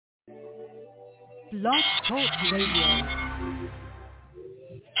Blog Talk Radio.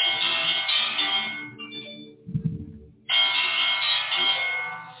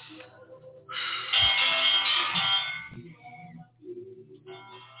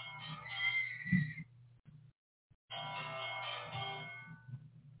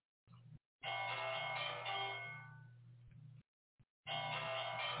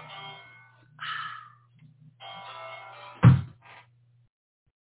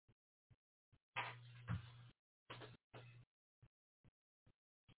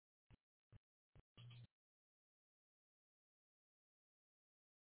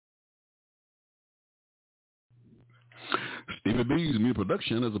 Stevie B's new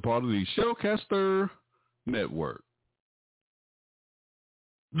production is a part of the Shellcaster Network.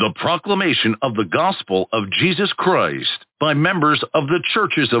 The proclamation of the gospel of Jesus Christ by members of the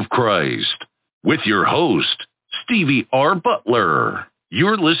Churches of Christ. With your host, Stevie R. Butler.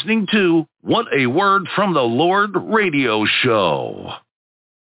 You're listening to What a Word from the Lord radio show.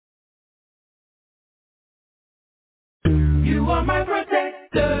 You are my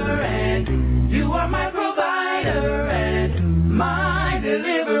protector and you are my provider and my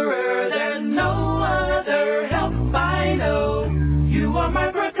deliverer. There's no other help I know. You are my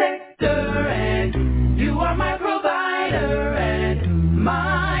protector and you are my provider and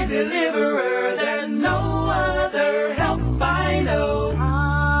my deliverer. There's no other help I know.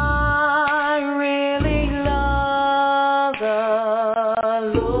 I really love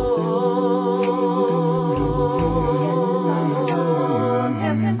the Lord.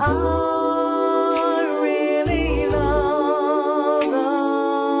 I really love the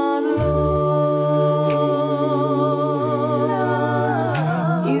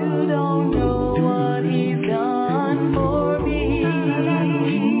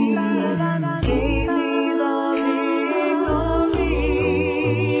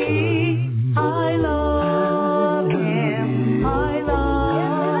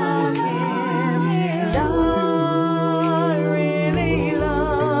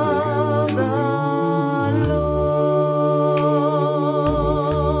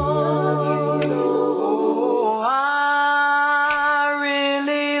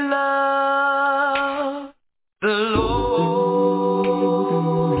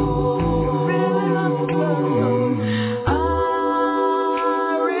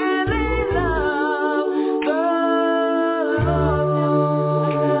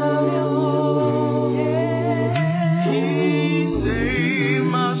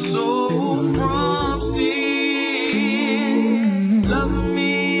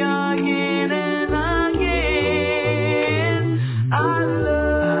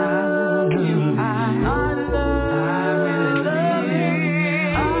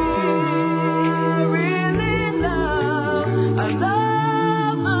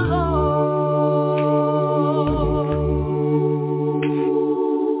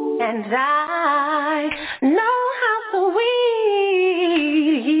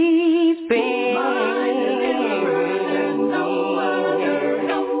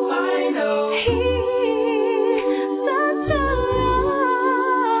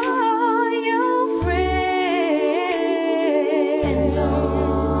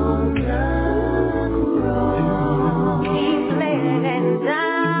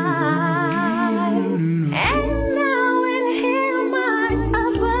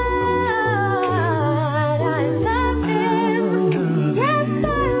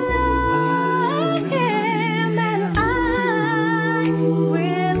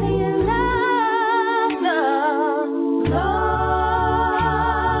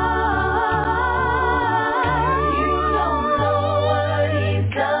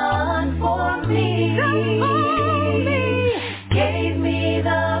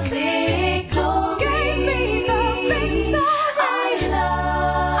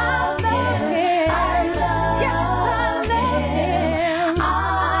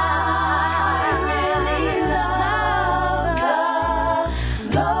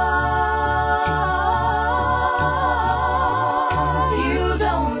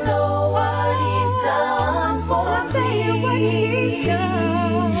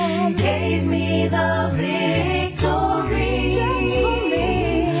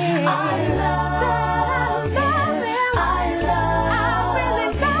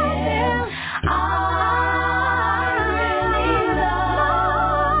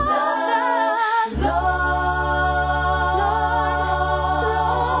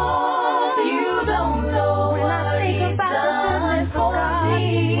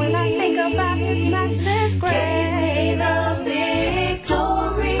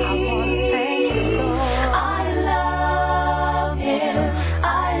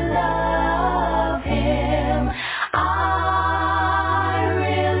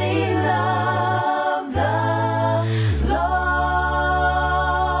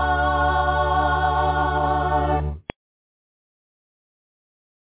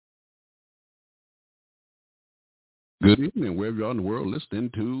Good evening, wherever you are in the world listening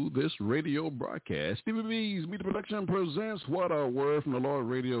to this radio broadcast. Stevie B's Media Production presents What a Word from the Lord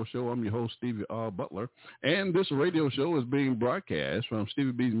radio show. I'm your host, Stevie R. Butler, and this radio show is being broadcast from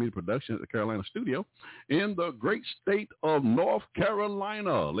Stevie B's Media Production at the Carolina studio in the great state of North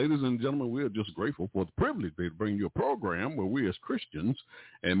Carolina. Ladies and gentlemen, we are just grateful for the privilege to bring you a program where we as Christians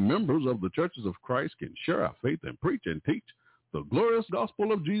and members of the churches of Christ can share our faith and preach and teach the glorious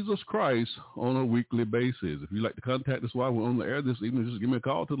gospel of Jesus Christ on a weekly basis. If you'd like to contact us while we're on the air this evening, just give me a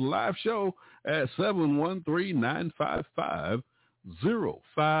call to the live show at 713-955-0508.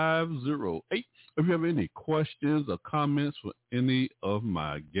 If you have any questions or comments for any of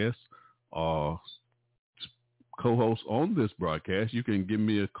my guests or co-hosts on this broadcast, you can give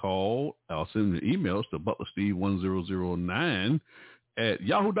me a call. I'll send the emails to butlersteve1009 at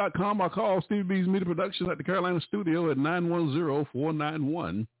yahoo.com. I'll call Stevie B's Media Production at the Carolina studio at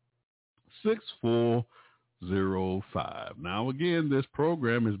 910-491-6405. Now, again, this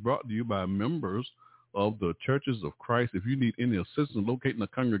program is brought to you by members of the Churches of Christ. If you need any assistance locating a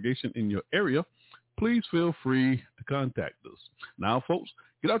congregation in your area, please feel free to contact us. Now, folks,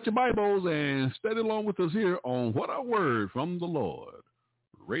 get out your Bibles and study along with us here on What a Word from the Lord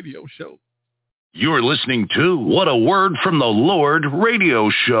radio show. You're listening to What a Word from the Lord radio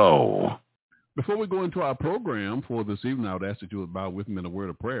show. Before we go into our program for this evening, I would ask that you would bow with me in a word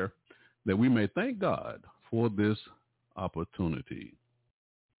of prayer that we may thank God for this opportunity.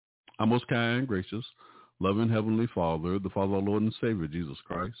 Our most kind, gracious, loving Heavenly Father, the Father, our Lord and Savior, Jesus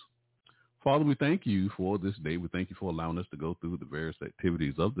Christ. Father, we thank you for this day. We thank you for allowing us to go through the various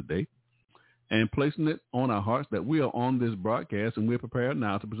activities of the day and placing it on our hearts that we are on this broadcast and we're prepared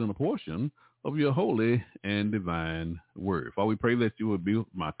now to present a portion of your holy and divine word. Father, we pray that you would be with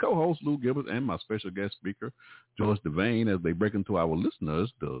my co-host, Lou Gilbert, and my special guest speaker, DeVane, as they break into our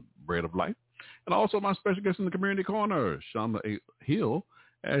listeners the bread of life. And also my special guest in the community corner, Shanda Hill,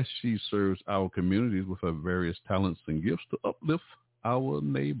 as she serves our communities with her various talents and gifts to uplift our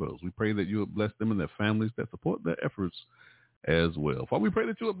neighbors. We pray that you would bless them and their families that support their efforts as well. Father, we pray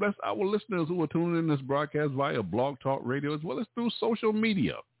that you would bless our listeners who are tuning in this broadcast via Blog Talk Radio as well as through social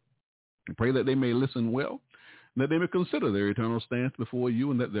media. We pray that they may listen well, and that they may consider their eternal stance before you,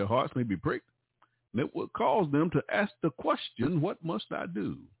 and that their hearts may be pricked, and it will cause them to ask the question, what must I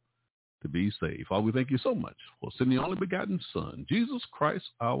do to be saved? Father, we thank you so much for sending the only begotten Son, Jesus Christ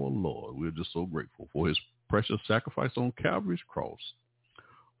our Lord. We're just so grateful for his precious sacrifice on Calvary's cross.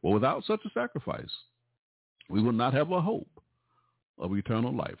 For without such a sacrifice, we will not have a hope of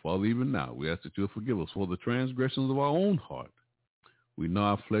eternal life. Father, even now, we ask that you will forgive us for the transgressions of our own heart. We know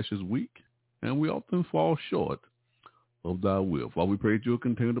our flesh is weak, and we often fall short of thy will. Father, we pray that you will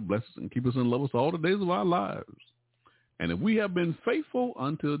continue to bless us and keep us and love us all the days of our lives. And if we have been faithful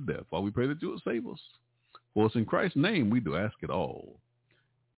until death, Father, we pray that you will save us. For us in Christ's name, we do ask it all.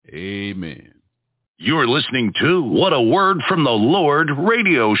 Amen. You're listening to What a Word from the Lord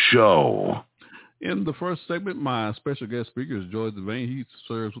radio show. In the first segment, my special guest speaker is DeVane. He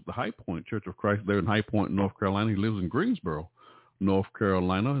serves with the High Point Church of Christ there in High Point, North Carolina. He lives in Greensboro, North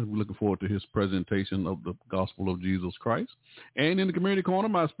Carolina. We're looking forward to his presentation of the gospel of Jesus Christ. And in the community corner,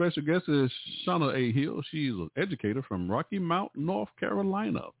 my special guest is Shanda Hill. She's an educator from Rocky Mount, North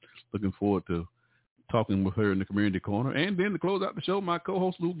Carolina. Looking forward to talking with her in the community corner. And then to close out the show, my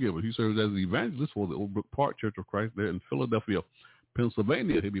co-host Lou Gilbert. He serves as the evangelist for the Overbrook Park Church of Christ there in Philadelphia,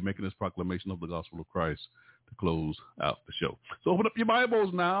 Pennsylvania. He'll be making this proclamation of the gospel of Christ to close out the show. So open up your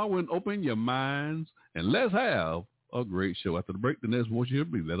Bibles now and open your minds, and let's have a great show. After the break, the next voice you'll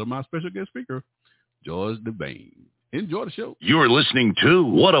be that of my special guest speaker, DeVane. Enjoy the show. You're listening to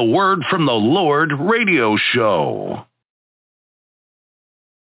What a Word from the Lord radio show.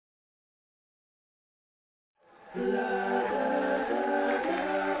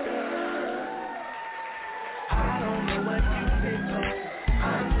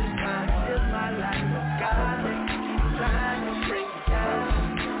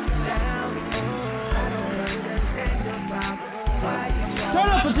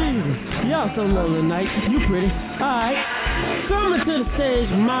 Y'all so long tonight. You pretty. Alright. Coming to the stage,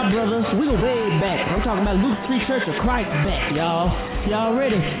 my brothers. We go way back. I'm talking about Luke 3 Church of Christ back, y'all. Y'all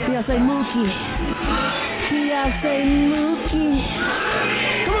ready? See y'all say Mookie. See y'all say Mookie.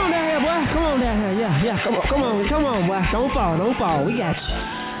 Come on down here, boy. Come on down here. Yeah. Come on, boy. Don't fall. We got you.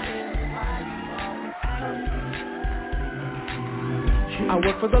 I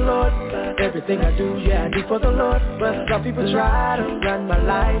work for the Lord. Everything I do, yeah, I do for the Lord. But some people try to run my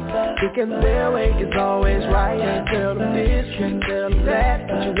life, thinking their way is always right. Can't tell them this, can't tell them that.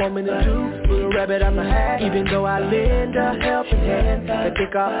 What you want me to do? Put a rabbit on my hat. Even though I lend a helping hand, they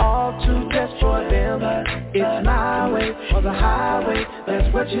think I ought to test for them. It's my way or the highway.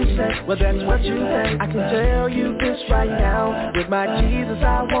 That's what you say. Well, that's what you think. I can tell you this right now. With my Jesus,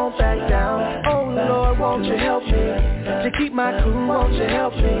 I won't back down. Oh Lord, won't you help me to keep my cool? Won't you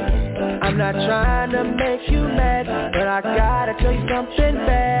help me? I'm not trying to make you mad, but I gotta tell you something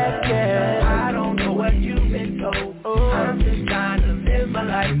bad. Yeah, I don't know what you've been told. I'm just trying to live my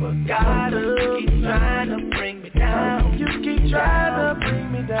life, but God keeps trying to bring me down. You keep trying to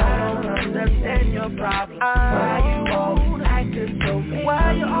bring me down. I don't understand your problem. Why you always acting so mean?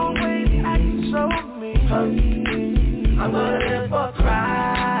 Why you always acting so mean? I'm gonna live for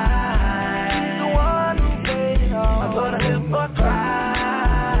Christ. He's the one who paid it all. I'm gonna live for Christ.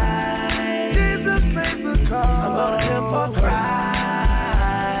 Jesus paid the cost. I'm gonna live for Christ.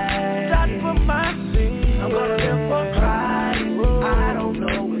 Died for my sins. I'm gonna live for Christ. I don't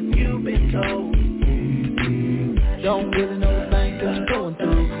know what you've been told. Don't really know the things that you're going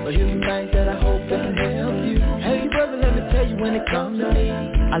through, but here's some things that I hope that can help you. Hey brother, let me tell you, when it comes to me,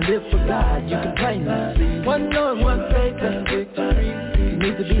 I live for God, you can plainly see. One Lord, one faith, that's victory. You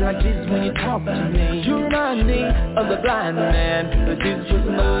need to be like Jesus when you talk to me. You remind me of the blind man, but Jesus put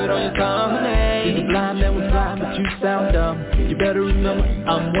some mud on your tongue. The blind man was blind, but you sound dumb. You better remember,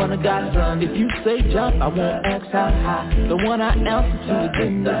 I'm one of God's sons. If you say jump, I won't ask how high. The one I answer to is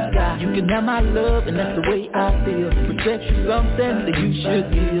in the sky. You can have my love, and that's the way I feel. Protect you something that you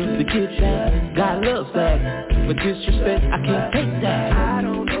should feel. The kid said, God loves that, but disrespect, I can't take that. I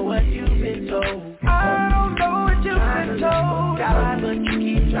don't know what you've been told. I don't know what you've been told. God, but you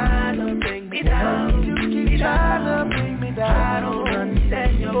keep trying to bring me down. You keep trying to bring me down. I don't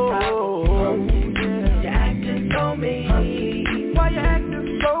understand your problem. You're acting so mean. Why you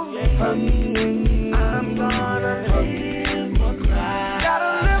acting so mean? I'm gonna live for Christ. Gotta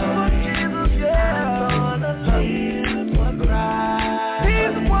live for Jesus, yeah. I'm gonna live for Christ.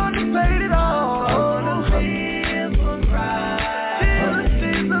 He's the one who paid it all. I'm gonna live for Christ.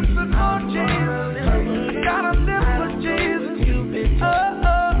 Jesus, and oh Jesus. I gotta live for Jesus. You've been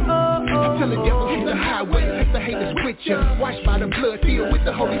Tell the devil hit the highway, let the haters with you. Washed by the blood, filled with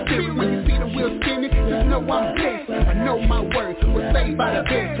the Holy Spirit. When you see the wheels spinning, just know I'm blessed. I know my word was saved by the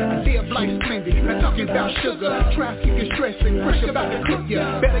best. I live life splendid, not talking about sugar. Try to keep you stressing, pressure about to cook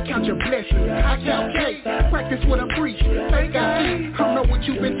ya. Better count your blessings, I calculate. Practice what I preach, thank God. I don't know what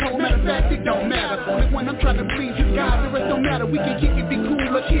you've been told, matter of fact, it don't matter. Only one I'm trying to please is God, the rest don't matter. We can kick it, be cool,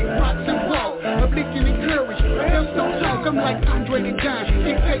 or kick rocks and walk. Uplift and encourage, else don't talk. I'm like Andre the Giant,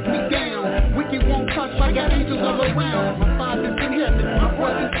 can't take me down. Wicked won't prosper, I got angels all around. My father's in heaven, my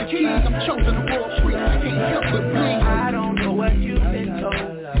brother's the king. I'm chosen a royal priest, I can't help but bleed. I don't know what you've been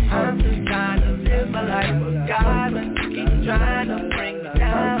told. I'm just trying to live my life with God, but you keep trying to bring me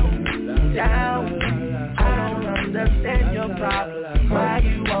down, down. I don't understand your problem. Why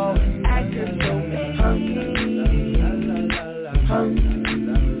you always acting so mean?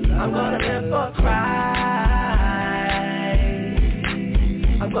 I'm gonna live for Christ.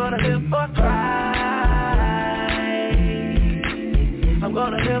 I'm gonna live for Christ. I'm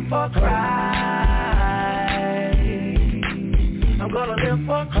gonna live for Christ. I'm gonna live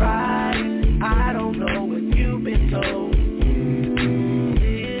for Christ. I don't know what you've been told.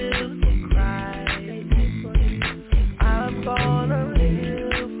 Live for Christ. I'm gonna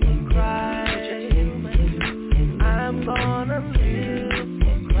live for Christ. I'm gonna live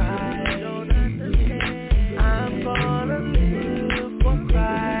for Christ. I'm gonna live for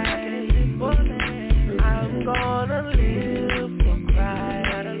Christ. I'm gonna live for Christ.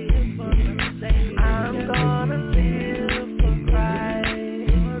 I'm gonna live for Christ.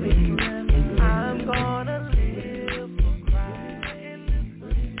 I'm gonna live for Christ.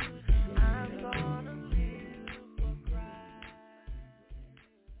 I'm gonna live for Christ.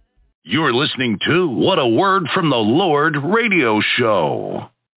 You're listening to What a Word from the Lord radio show.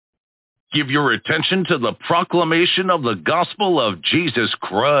 Give your attention to the proclamation of the gospel of Jesus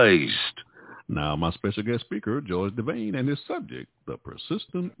Christ. Now, my special guest speaker, George DeVane, and his subject, the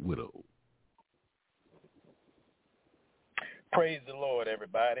persistent widow. Praise the Lord,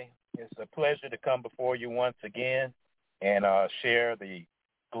 everybody. It's a pleasure to come before you once again and share the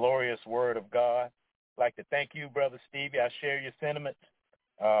glorious word of God. I'd like to thank you, Brother Stevie. I share your sentiments.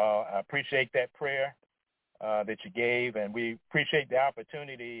 I appreciate that prayer that you gave, and we appreciate the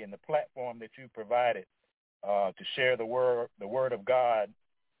opportunity and the platform that you provided to share the word of God,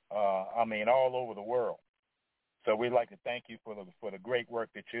 all over the world. So we'd like to thank you for the great work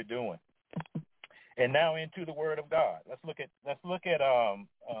that you're doing. And now into the Word of God. Let's look at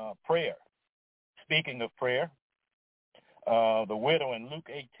prayer. Speaking of prayer, the widow in Luke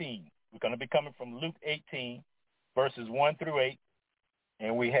 18. We're going to be coming from Luke 18, verses 1 through 8.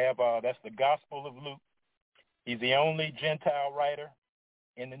 And we have, that's the Gospel of Luke. He's the only Gentile writer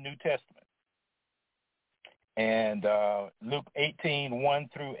in the New Testament. And Luke 18, 1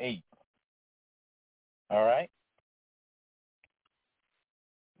 through 8. All right?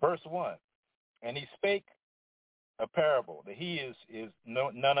 Verse 1. And he spake a parable. The he is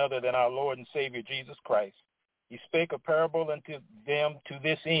none other than our Lord and Savior Jesus Christ. He spake a parable unto them to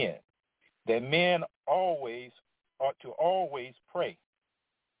this end, that men ought to always pray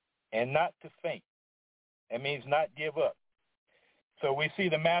and not to faint. That means not give up. So we see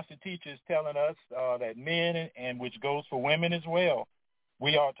the master teachers telling us that men, and which goes for women as well,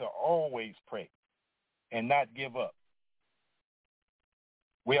 we ought to always pray and not give up.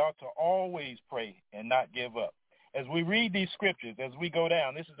 We ought to always pray and not give up. As we read these scriptures, as we go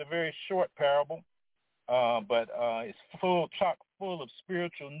down, this is a very short parable, but it's chock full of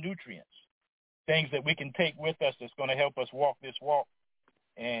spiritual nutrients, things that we can take with us that's going to help us walk this walk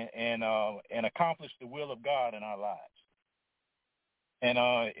and accomplish the will of God in our lives.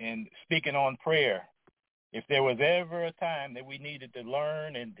 And speaking on prayer, if there was ever a time that we needed to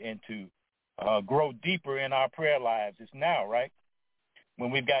learn and to grow deeper in our prayer lives, it's now, right? When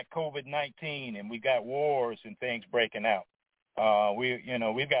we've got COVID-19 and we've got wars and things breaking out.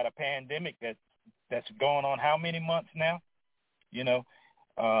 We've got a pandemic that's going on how many months now?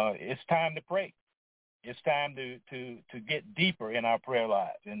 It's time to pray. It's time to get deeper in our prayer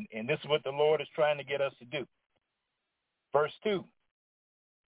lives. And this is what the Lord is trying to get us to do. Verse 2,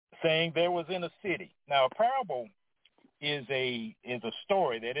 saying there was in a city. Now, a parable is a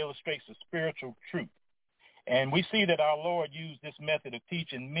story that illustrates a spiritual truth. And we see that our Lord used this method of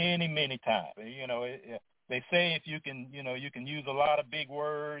teaching many, many times. They say if you can use a lot of big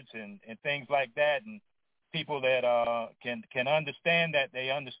words and things like that, and people that can understand that, they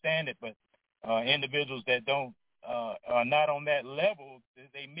understand it, but individuals that don't are not on that level,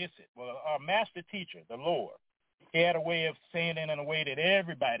 they miss it. Well, our master teacher, the Lord, he had a way of saying it in a way that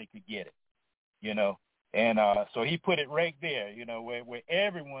everybody could get it, and so he put it right there, where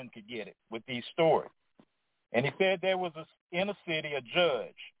everyone could get it with these stories. And he said there was in a city a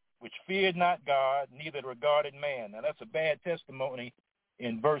judge which feared not God, neither regarded man. Now, that's a bad testimony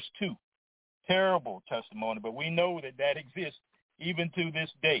in verse 2. Terrible testimony, but we know that exists even to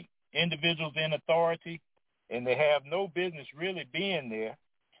this day. Individuals in authority, and they have no business really being there,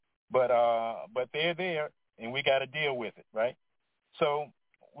 but they're there, and we got to deal with it, right? So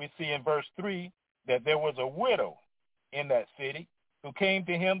we see in verse 3 that there was a widow in that city who came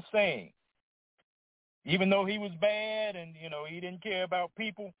to him saying, even though he was bad and, he didn't care about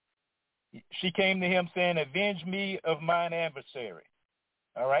people, she came to him saying, avenge me of mine adversary.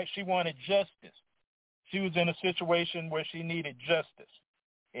 All right? She wanted justice. She was in a situation where she needed justice.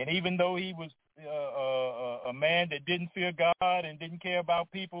 And even though he was a man that didn't fear God and didn't care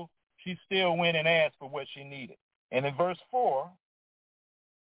about people, she still went and asked for what she needed. And in verse 4,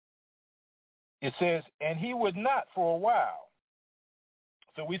 it says, and he would not for a while.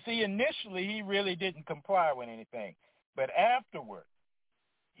 So we see initially he really didn't comply with anything. But afterward,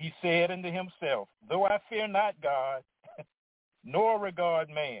 he said unto himself, though I fear not God, nor regard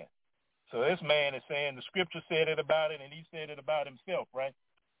man. So this man is saying the scripture said it about it, and he said it about himself, right?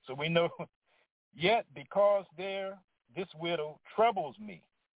 So we know, yet because this widow troubles me,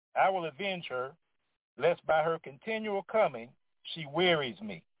 I will avenge her, lest by her continual coming she wearies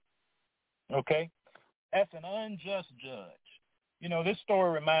me. Okay? That's an unjust judge. This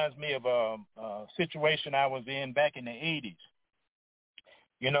story reminds me of a situation I was in back in the 80s.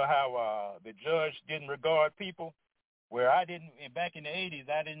 You know how the judge didn't regard people? Where back in the 80s,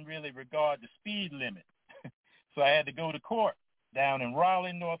 I didn't really regard the speed limit. So I had to go to court down in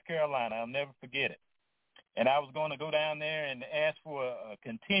Raleigh, North Carolina. I'll never forget it. And I was going to go down there and ask for a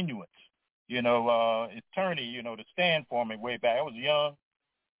continuance, attorney, to stand for me way back. I was young,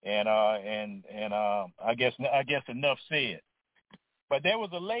 and I guess enough said. But there was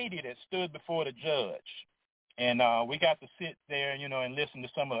a lady that stood before the judge, and we got to sit there, and listen to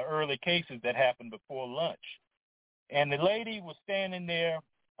some of the early cases that happened before lunch. And the lady was standing there.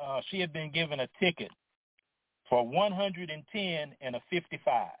 She had been given a ticket for 110 and a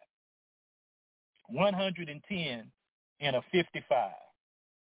 55. 110 and a 55.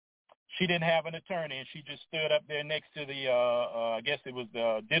 She didn't have an attorney, and she just stood up there next to the, I guess it was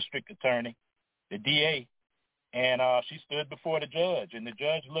the district attorney, the DA, and she stood before the judge. And the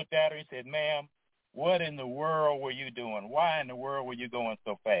judge looked at her and said, ma'am, what in the world were you doing? Why in the world were you going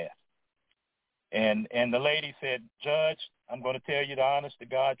so fast? And the lady said, Judge, I'm going to tell you the honest to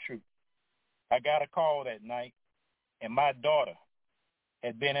God truth. I got a call that night, and my daughter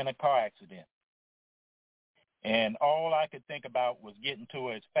had been in a car accident. And all I could think about was getting to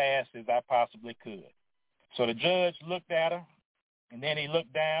her as fast as I possibly could. So the judge looked at her, and then he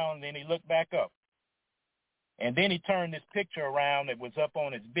looked down, and then he looked back up. And then he turned this picture around that was up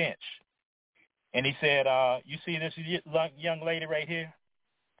on his bench. And he said, you see this young lady right here?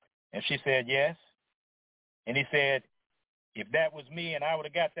 And she said, yes. And he said, if that was me and I would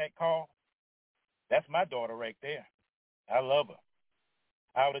have got that call, that's my daughter right there. I love her.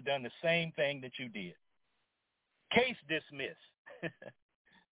 I would have done the same thing that you did. Case dismissed.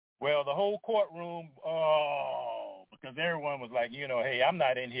 Well, the whole courtroom, because everyone was like, hey, I'm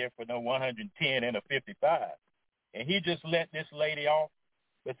not in here for no 110 and a 55. And he just let this lady off.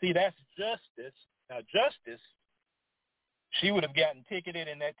 But see, that's justice. Now, justice, she would have gotten ticketed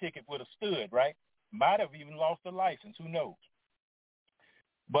and that ticket would have stood, right? Might have even lost her license. Who knows?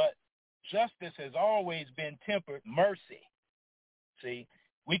 But justice has always been tempered mercy. See,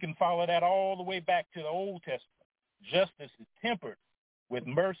 we can follow that all the way back to the Old Testament. Justice is tempered with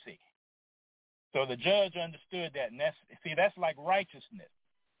mercy. So the judge understood that. And that's like righteousness,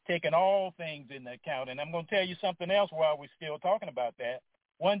 taking all things into account. And I'm going to tell you something else while we're still talking about that.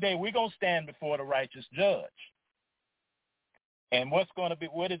 One day we're going to stand before the righteous judge. And what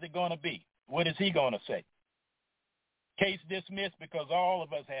is it going to be? What is he going to say? Case dismissed, because all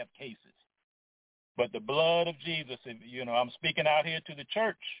of us have cases. But the blood of Jesus, I'm speaking out here to the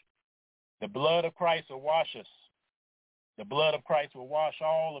church. The blood of Christ will wash us. The blood of Christ will wash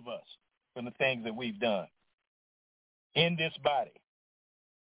all of us from the things that we've done in this body.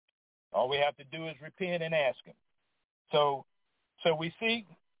 All we have to do is repent and ask him. So we see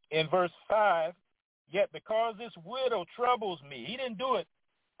in verse 5, yet because this widow troubles me. He didn't do it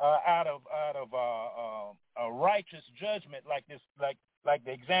out of a righteous judgment like this, like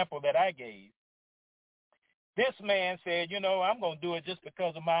the example that I gave. This man said, I'm going to do it just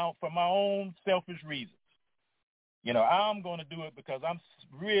because of for my own selfish reasons. I'm going to do it because I'm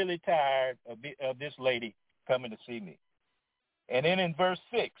really tired of this lady coming to see me. And then in verse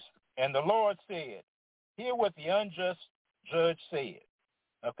 6, and the Lord said, hear what the unjust judge said.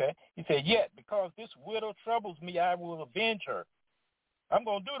 Okay? He said, yet because this widow troubles me, I will avenge her. I'm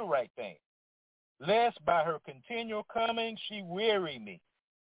going to do the right thing, lest by her continual coming she weary me.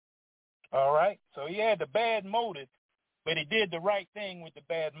 All right? So he had the bad motive, but he did the right thing with the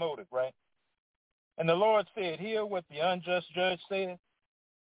bad motive, right? And the Lord said, hear what the unjust judge said.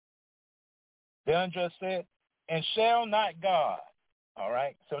 The unjust said, and shall not God, all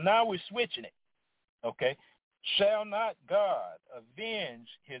right? So now we're switching it, okay? Shall not God avenge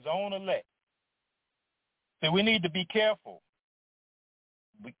his own elect? So we need to be careful.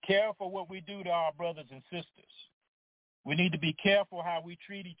 Be careful what we do to our brothers and sisters. We need to be careful how we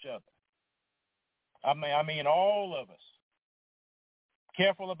treat each other. I mean, all of us.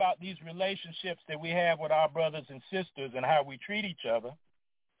 Careful about these relationships that we have with our brothers and sisters and how we treat each other,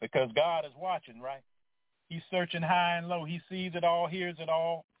 because God is watching, right? He's searching high and low. He sees it all, hears it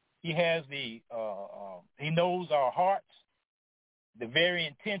all. He has he knows our hearts, the very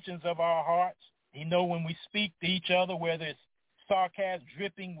intentions of our hearts. He knows when we speak to each other, whether it's sarcasm,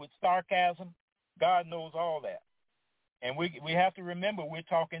 dripping with sarcasm. God knows all that. And we have to remember we're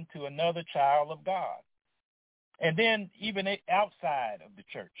talking to another child of God. And then even outside of the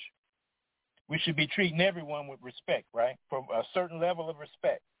church, we should be treating everyone with respect, right? From a certain level of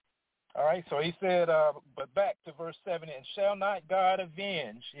respect. All right, so he said, but back to verse 7, and shall not God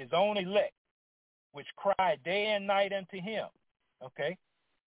avenge his own elect, which cry day and night unto him, okay?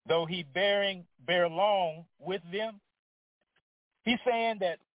 Though he bear long with them. He's saying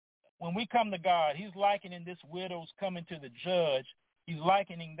that when we come to God, he's likening this widow's coming to the judge, he's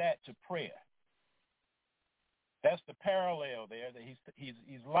likening that to prayer. That's the parallel there, that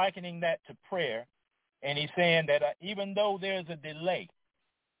he's likening that to prayer, and he's saying that even though there's a delay,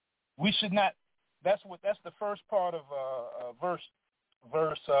 we should not. That's the first part of verse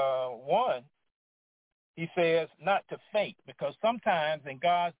 1. He says not to faint, because sometimes in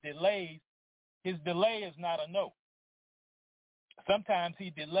God's delays, his delay is not a no. Sometimes he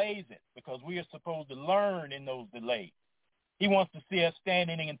delays it because we are supposed to learn in those delays. He wants to see us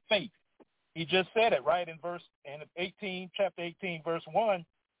standing in faith. He just said it right in chapter 18, verse 1.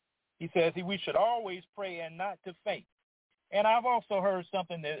 He says we should always pray and not to faint. And I've also heard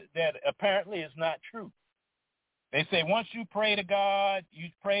something that apparently is not true. They say once you pray to God, you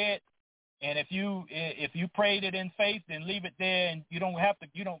pray it, and if you prayed it in faith, then leave it there, and you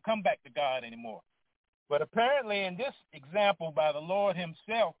don't come back to God anymore. But apparently in this example by the Lord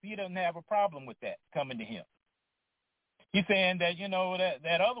himself, he doesn't have a problem with that coming to him. He's saying that,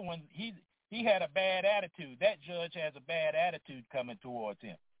 that other one, he had a bad attitude. That judge has a bad attitude coming towards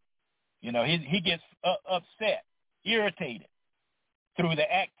him. He gets upset, irritated through the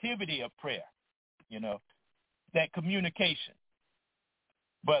activity of prayer, that communication.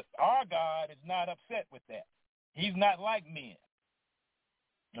 But our God is not upset with that. He's not like men.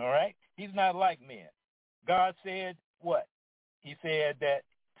 All right? He's not like men. God said what? He said that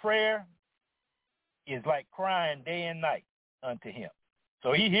prayer is like crying day and night unto him.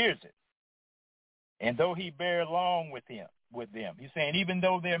 So he hears it. And though he bear long with them, he's saying even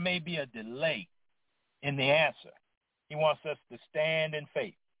though there may be a delay in the answer, he wants us to stand in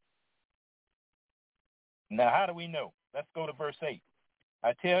faith. Now, how do we know? Let's go to verse 8.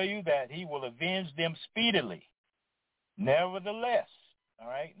 I tell you that he will avenge them speedily. Nevertheless, all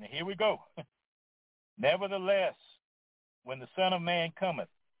right, now here we go. Nevertheless, when the Son of Man cometh,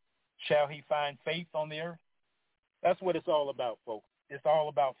 shall he find faith on the earth? That's what it's all about, folks. It's all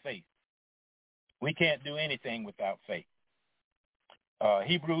about faith. We can't do anything without faith.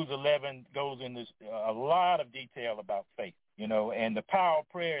 Hebrews 11 goes into a lot of detail about faith, and the power of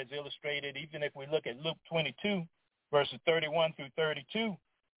prayer is illustrated even if we look at Luke 22, verses 31 through 32.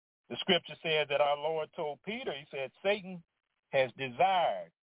 The scripture says that our Lord told Peter, he said, Satan has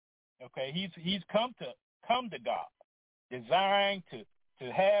desired, okay, he's come to God, desiring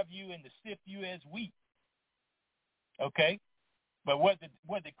to have you and to sift you as wheat. Okay? But what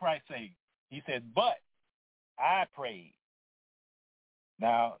did Christ say? He said, but I prayed.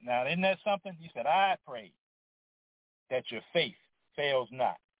 Now, isn't that something? He said, I prayed that your faith fails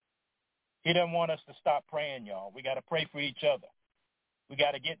not. He doesn't want us to stop praying, y'all. We got to pray for each other. We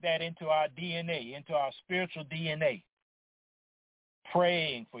got to get that into our DNA, into our spiritual DNA,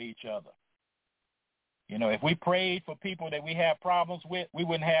 praying for each other. If we prayed for people that we have problems with,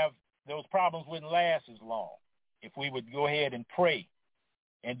 those problems wouldn't last as long. If we would go ahead and pray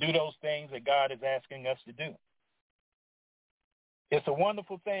and do those things that God is asking us to do. It's a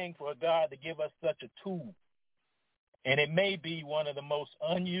wonderful thing for God to give us such a tool. And it may be one of the most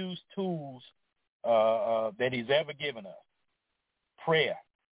unused tools that he's ever given us. Prayer.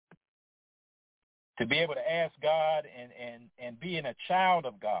 To be able to ask God and being a child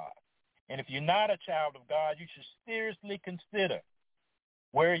of God. And if you're not a child of God, you should seriously consider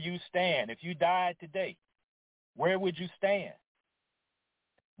where you stand. If you died today, where would you stand?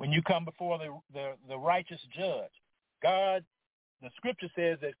 When you come before the righteous judge, God, the scripture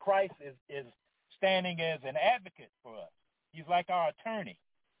says that Christ is standing as an advocate for us. He's like our attorney.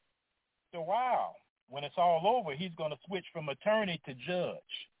 So wow, when it's all over, he's going to switch from attorney to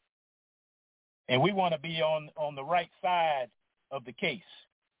judge. And we want to be on the right side of the case.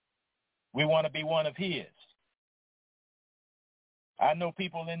 We want to be one of his. I know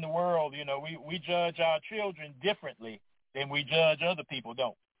people in the world, we judge our children differently than we judge other people,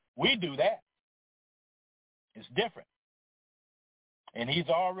 don't we? We do that. It's different. And he's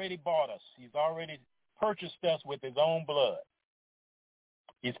already bought us. He's already purchased us with his own blood.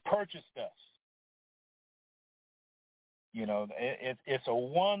 He's purchased us. It's a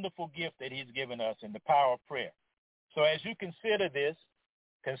wonderful gift that he's given us in the power of prayer. So as you consider this,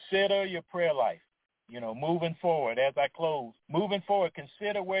 consider your prayer life. Moving forward, as I close,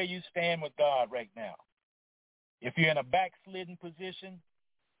 consider where you stand with God right now. If you're in a backslidden position,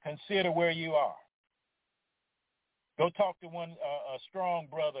 consider where you are. Go talk to a strong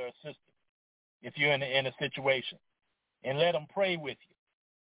brother or sister if you're in a situation, and let them pray with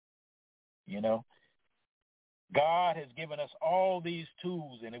you. God has given us all these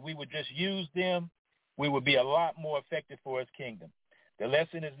tools, and if we would just use them, we would be a lot more effective for his kingdom. The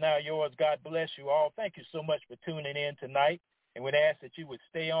lesson is now yours. God bless you all. Thank you so much for tuning in tonight, and would ask that you would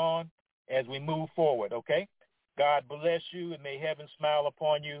stay on as we move forward, okay? God bless you, and may heaven smile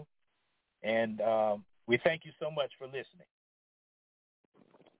upon you, and we thank you so much for listening.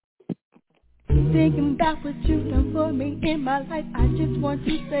 Thinking about what you've done for me in my life, I just want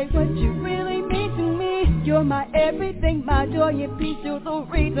to say what you really mean to me. You're my everything, my joy and peace. You're the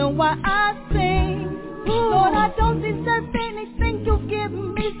reason why I sing. Lord, I don't deserve anything you've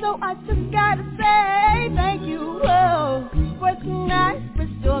given me, so I just gotta say thank you. Oh, for tonight, for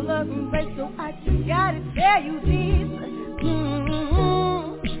your love and grace, so I just gotta tell you, Jesus.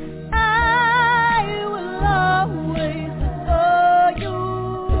 I will always adore you.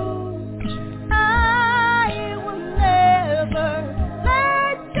 I will never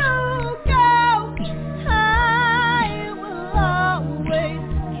let you go. I will always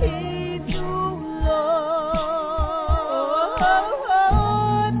keep you, Lord,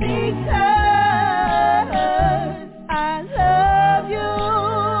 because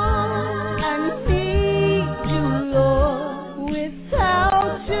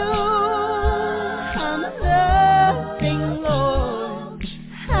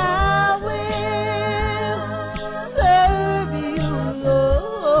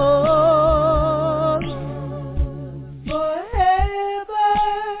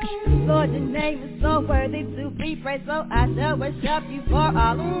grace, so I shall worship you for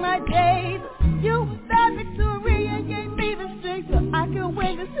all of my days. You fed victory and gave me the strength so I can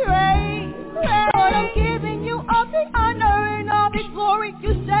win this race. Lord, I'm giving you all the honor and all the glory.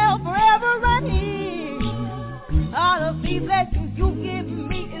 You shall forever reign. All of the blessings you give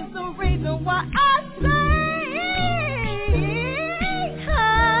me is the reason why I say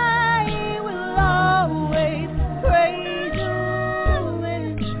I will always praise you,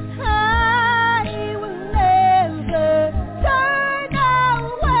 and I will never turn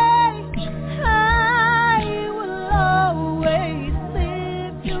away. I will always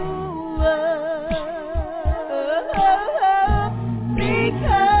lift you up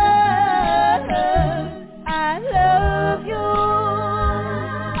because I love you.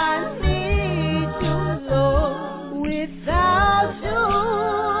 I need you, Lord. Without you,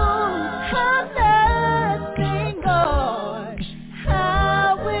 I'm nothing, Lord.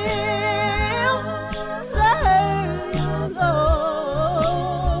 I will serve you, Lord,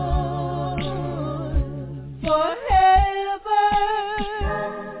 forever.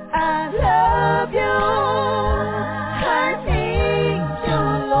 I love you. I need you,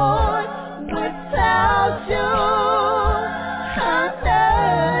 Lord. Without you, I'm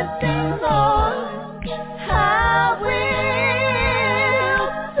nothing, Lord. I will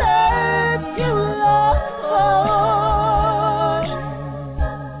serve you, Lord, forever.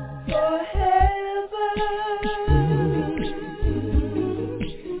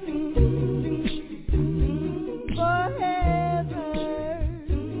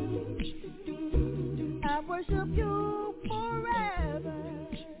 I worship you forever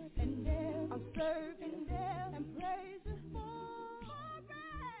and ever. I'll serve and ever and praise you forever.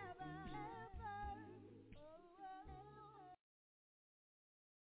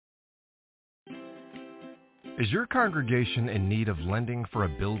 Is your congregation in need of lending for a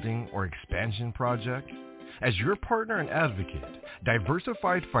building or expansion project? As your partner and advocate,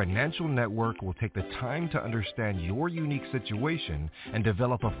 Diversified Financial Network will take the time to understand your unique situation and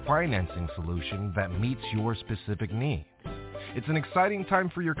develop a financing solution that meets your specific needs. It's an exciting time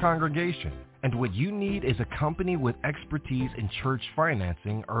for your congregation, and what you need is a company with expertise in church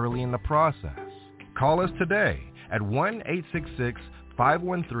financing early in the process. Call us today at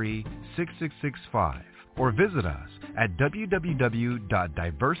 1-866-513-6665 or visit us at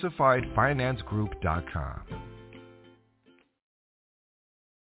www.diversifiedfinancegroup.com.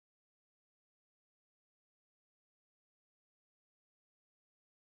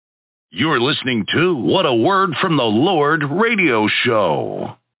 You're listening to What a Word from the Lord radio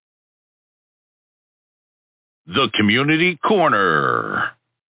show. The Community Corner.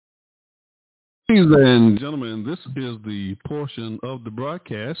 Ladies and gentlemen, this is the portion of the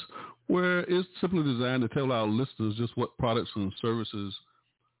broadcast where it's simply designed to tell our listeners just what products and services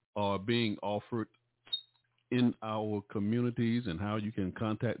are being offered in our communities and how you can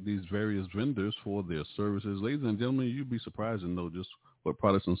contact these various vendors for their services. Ladies and gentlemen, you'd be surprised to know just what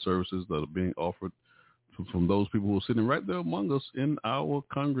products and services that are being offered from those people who are sitting right there among us in our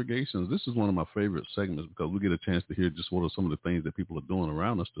congregations. This is one of my favorite segments because we get a chance to hear just what are some of the things that people are doing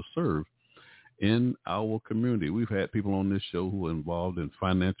around us to serve in our community. We've had people on this show who are involved in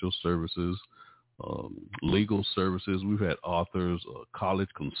financial services, legal services. We've had authors,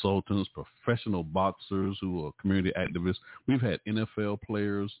 college consultants, professional boxers who are community activists. We've had NFL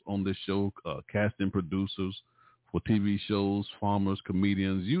players on this show, casting producers for TV shows, farmers,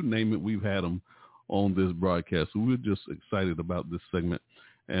 comedians, you name it, we've had them on this broadcast. So we're just excited about this segment,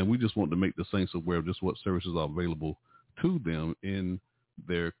 and we just want to make the saints aware of just what services are available to them in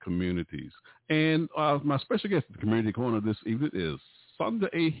their communities. And my special guest at the Community Corner this evening is Shanda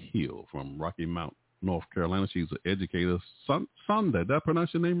A. Hill from Rocky Mount, North Carolina. She's an educator. Shanda, did I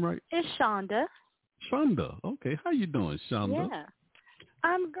pronounce your name right? It's Shanda. Shanda. Okay. How you doing, Shanda? Yeah.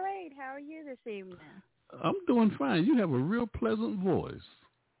 I'm great. How are you this evening? I'm doing fine. You have a real pleasant voice.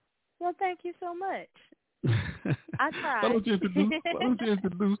 Well, thank you so much. I tried. Why don't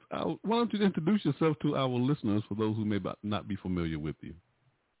you introduce yourself to our listeners for those who may not be familiar with you?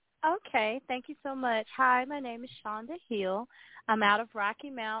 Okay, thank you so much. Hi, my name is Shanda Hill. I'm out of Rocky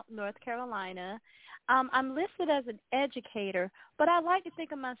Mount, North Carolina. I'm listed as an educator, but I like to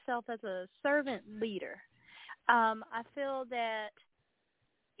think of myself as a servant leader. I feel that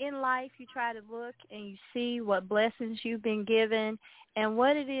in life you try to look and you see what blessings you've been given and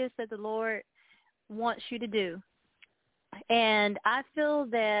what it is that the Lord wants you to do. And I feel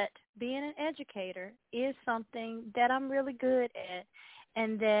that being an educator is something that I'm really good at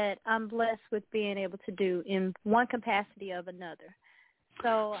and that I'm blessed with being able to do in one capacity or another.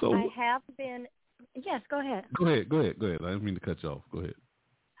 So I have been – yes, go ahead. Go ahead. I didn't mean to cut you off. Go ahead.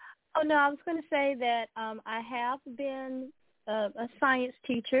 Oh, no, I was going to say that I have been a science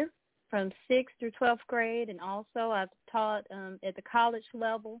teacher from 6th through 12th grade, and also I've taught at the college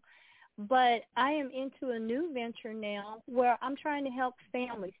level. But I am into a new venture now where I'm trying to help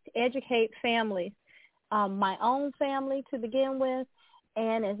families, to educate families, my own family to begin with,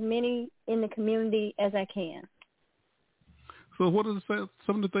 and as many in the community as I can. So what are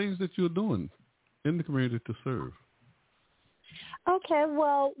some of the things that you're doing in the community to serve? Okay,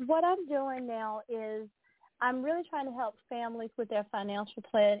 well, what I'm doing now is I'm really trying to help families with their financial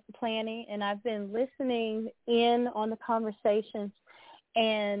planning, and I've been listening in on the conversations.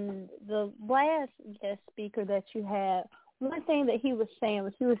 And the last guest speaker that you had, one thing that he was saying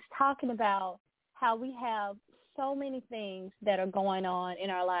was he was talking about how we have so many things that are going on in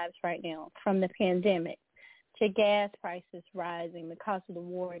our lives right now, from the pandemic to gas prices rising because of the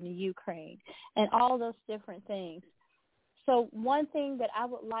war in the Ukraine and all those different things. So one thing that I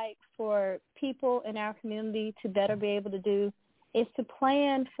would like for people in our community to better be able to do is to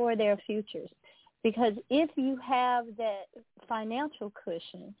plan for their futures. Because if you have that financial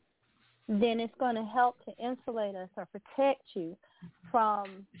cushion, then it's going to help to insulate us or protect you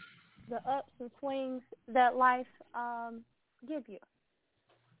from the ups and swings that life give you.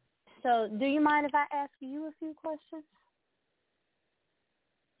 So do you mind if I ask you a few questions?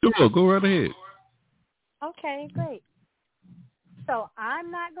 Sure, go right ahead. Okay, great. So I'm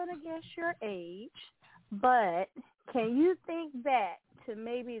not going to guess your age, but can you think back to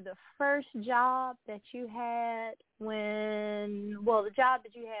maybe the first job that you had the job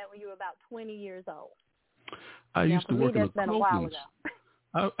that you had when you were about 20 years old? I used to work in a that's been a while ago.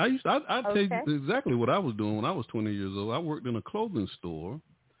 I'll tell you exactly what I was doing when I was 20 years old. I worked in a clothing store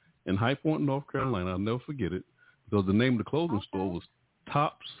in High Point, North Carolina. I'll never forget it because the name of the clothing store was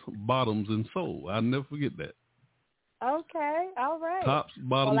Tops, Bottoms, and Soul. I'll never forget that. Okay, all right. Tops,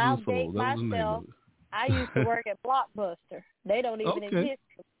 Bottoms, and Soul. That was the name of it. I used to work at Blockbuster. They don't even exist.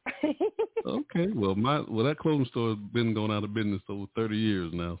 Okay, well, that clothing store has been going out of business over 30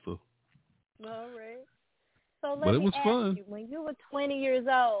 years now. So. All right. So but it was fun. You, when you were 20 years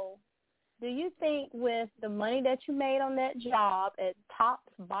old, do you think with the money that you made on that job at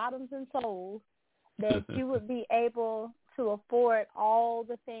Tops, Bottoms, and Souls that you would be able to afford all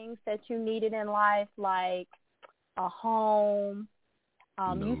the things that you needed in life, like a home?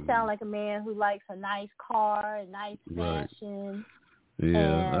 No. You sound like a man who likes a nice car, a nice fashion.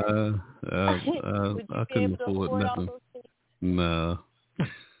 Yeah, I couldn't afford nothing. No.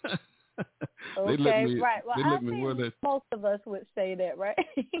 Okay, right. Well, I think most of us would say that, right?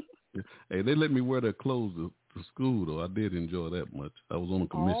 Hey, they let me wear their clothes to school, though. I did enjoy that much. I was on a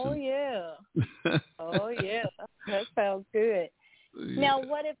commission. Oh, yeah. Oh, yeah. That sounds good. Yeah. Now,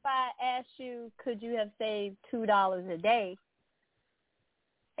 what if I asked you, could you have saved $2 a day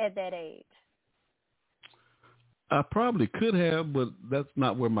at that age? I probably could have, but that's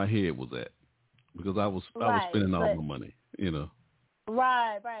not where my head was at because I was spending all my money, you know.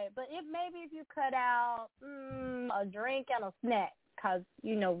 Right. But if you cut out a drink and a snack, because,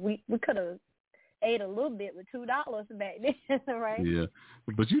 you know, we could have ate a little bit with $2 back then, right? Yeah,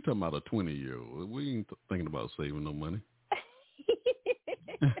 but you're talking about a 20-year-old. We ain't thinking about saving no money.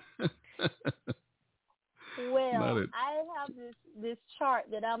 Well, I have this chart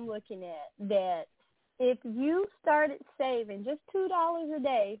that I'm looking at that if you started saving just $2 a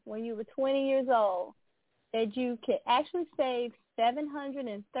day when you were 20 years old, that you could actually save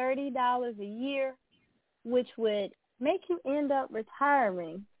 $730 a year, which would make you end up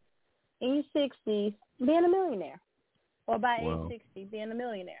retiring in your 60s being a millionaire, or by age 60 being a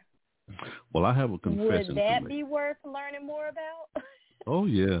millionaire. Well, I have a confession to make. Would that be worth learning more about? Oh,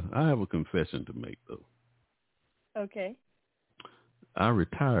 yeah. I have a confession to make, though. Okay. I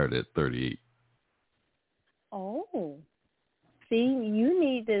retired at 38. Oh. See, you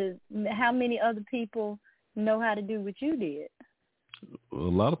need to, how many other people know how to do what you did? Well, a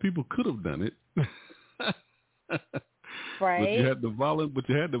lot of people could have done it. Right. But you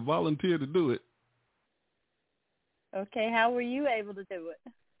had to volunteer to do it. Okay, how were you able to do it?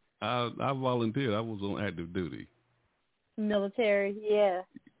 I volunteered. I was on active duty. Military, yeah.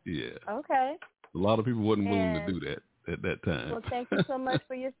 Yeah. Okay. A lot of people wasn't willing to do that at that time. Well, thank you so much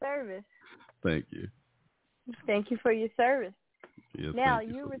for your service. Thank you. Thank you for your service. Yes, now,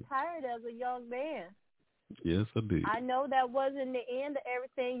 you retired as a young man. Yes, I did. I know that wasn't the end of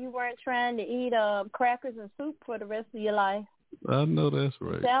everything. You weren't trying to eat crackers and soup for the rest of your life. I know that's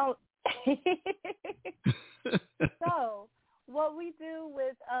right. So, what we do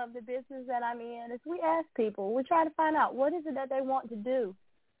with the business that I'm in is we ask people, we try to find out what is it that they want to do.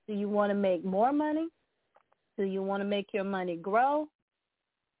 Do you want to make more money? Do you want to make your money grow?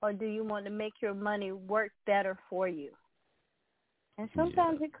 or do you want to make your money work better for you? And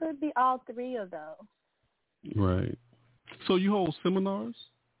sometimes it could be all three of those. Right. So you hold seminars?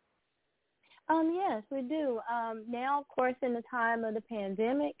 Yes, we do. Now, of course, in the time of the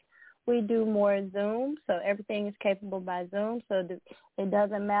pandemic, we do more Zoom, so everything is capable by Zoom. So it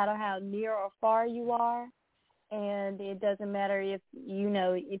doesn't matter how near or far you are, and it doesn't matter if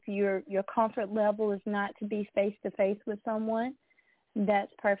if your comfort level is not to be face to face with someone.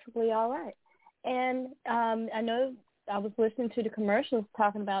 That's perfectly all right. And I know I was listening to the commercials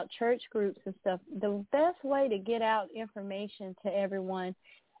talking about church groups and stuff. The best way to get out information to everyone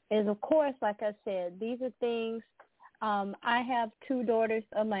is, of course, like I said, these are things. I have two daughters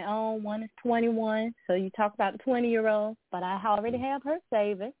of my own. One is 21, so you talk about the 20-year-old, but I already have her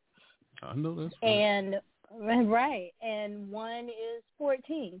saving. I know that's right. And one is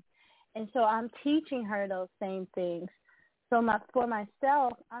 14. And so I'm teaching her those same things. So for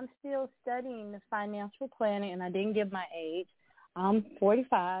myself, I'm still studying the financial planning, and I didn't give my age. I'm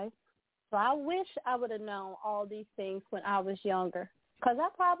 45. So I wish I would have known all these things when I was younger, because I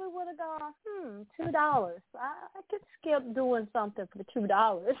probably would have gone, $2. I could skip doing something for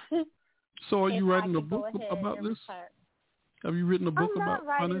 $2. So are you writing a book about this? Have you written a book about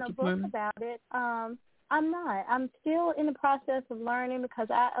financial planning? I'm not writing a book about it. I'm not. I'm still in the process of learning, because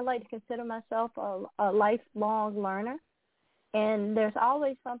I like to consider myself a lifelong learner. And there's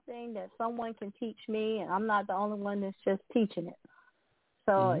always something that someone can teach me, and I'm not the only one that's just teaching it.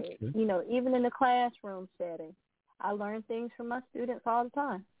 So, even in the classroom setting, I learn things from my students all the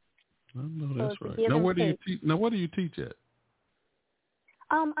time. I know that's right. Now, where do you teach? Now, where do you teach at?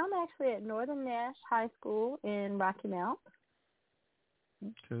 I'm actually at Northern Nash High School in Rocky Mount.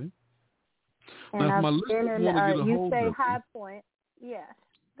 Okay. And now, if I've my listeners want to get a hold of you, High Point. Yes.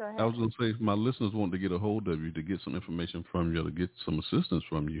 Go ahead. I was going to say, if my listeners want to get a hold of you to get some information from you, to get some assistance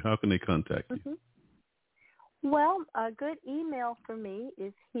from you, how can they contact you? Mm-hmm. Well, a good email for me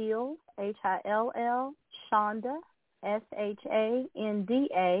is Hill, Hill, Shanda,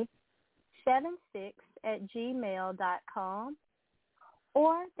 Shanda, 76 @gmail.com.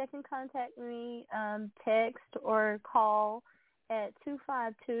 Or they can contact me, text or call at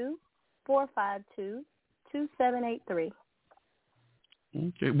 252-452-2783.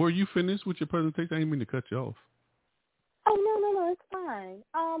 Okay. Were you finished with your presentation? I didn't mean to cut you off. Oh, no, it's fine.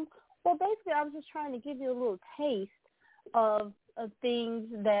 Well, basically, I was just trying to give you a little taste of things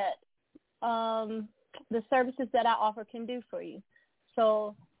that the services that I offer can do for you.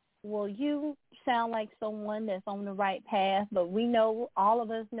 So will you sound like someone that's on the right path? But we know, all of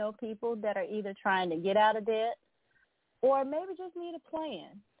us know people that are either trying to get out of debt or maybe just need a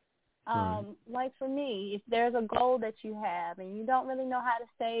plan. Like for me, if there's a goal that you have and you don't really know how to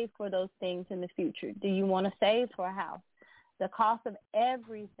save for those things in the future, do you want to save for a house? The cost of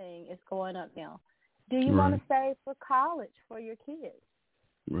everything is going up now. Do you want to save for college for your kids?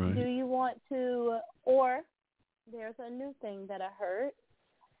 Right. Do you want to, or there's a new thing that I heard,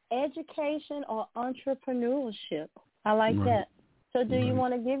 education or entrepreneurship. I like that. So do you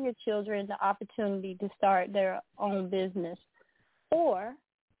want to give your children the opportunity to start their own business or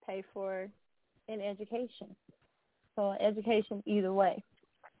pay for an education? So education either way.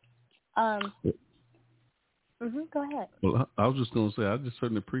 Go ahead. Well, I was just going to say, I just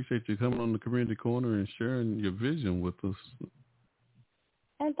certainly appreciate you coming on the Community Corner and sharing your vision with us.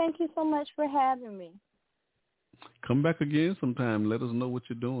 And thank you so much for having me. Come back again sometime. Let us know what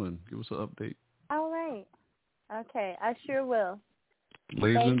you're doing. Give us an update. All right. Okay, I sure will.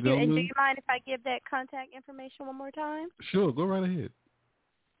 Ladies and gentlemen. And do you mind if I give that contact information one more time? Sure, go right ahead.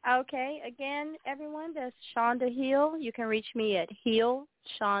 Okay, again, everyone, that's Shanda Hill. You can reach me at Hill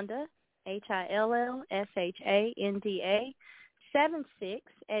Shanda, HILL SHANDA 76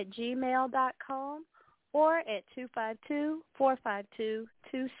 @gmail.com or at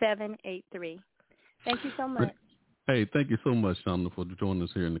 252-452-2783. Thank you so much. Hey, thank you so much, Shanda, for joining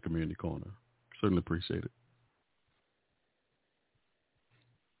us here in the Community Corner. Certainly appreciate it.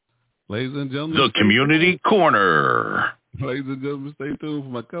 Ladies and gentlemen, the Community Corner. Ladies and gentlemen, stay tuned for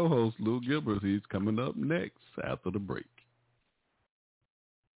my co-host, Lou Gilbert. He's coming up next after the break.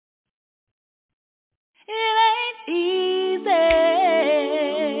 It ain't easy,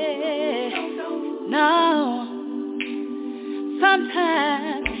 no.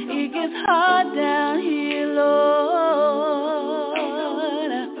 Sometimes it gets hard down here, Lord.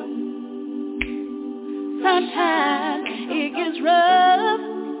 Sometimes it gets rough,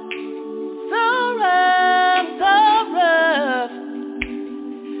 so rough, so rough.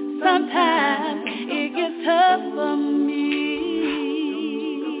 Sometimes it gets tough for me.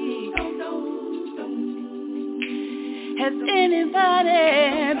 Has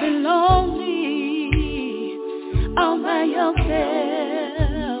anybody been lonely all by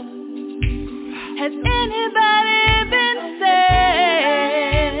yourself? Has anybody been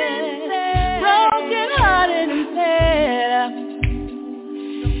sad, broken hearted and sad?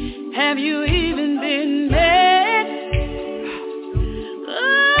 Have you even been mad?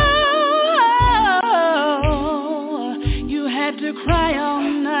 Oh, you had to cry all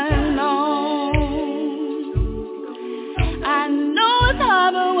night long. I know it's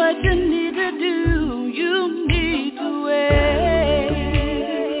hard, but what you need to do, you need to wait.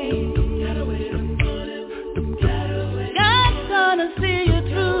 God's gonna see you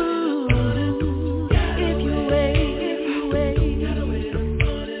through if you wait.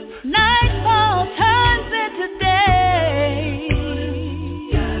 Nightfall turns into day.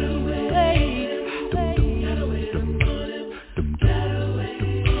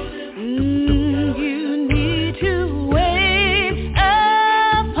 You need to wait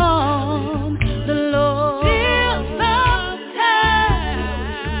upon the Lord. Till sometimes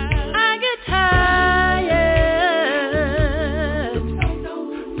I get tired.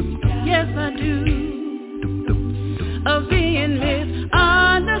 Yes, I do. Of being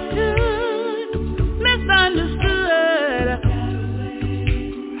misunderstood.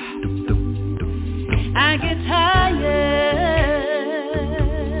 I get tired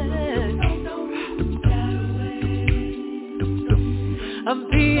of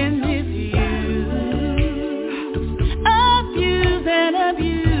being misused, abused and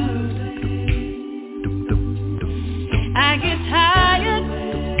abused. I get tired,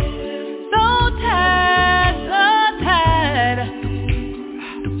 so tired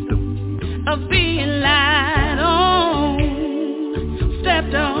of being lied on,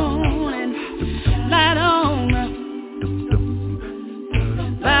 stepped on and lied on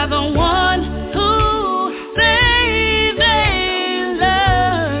by the one who say they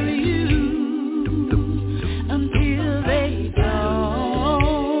love you until they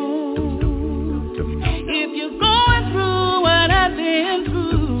don't. If you're going through what I've been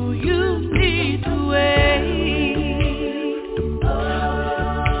through, you need to wait.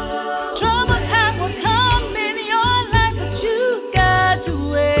 Trouble time will come in your life, but you got to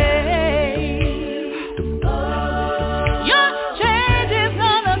wait. Your change is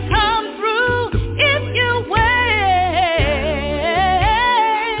gonna come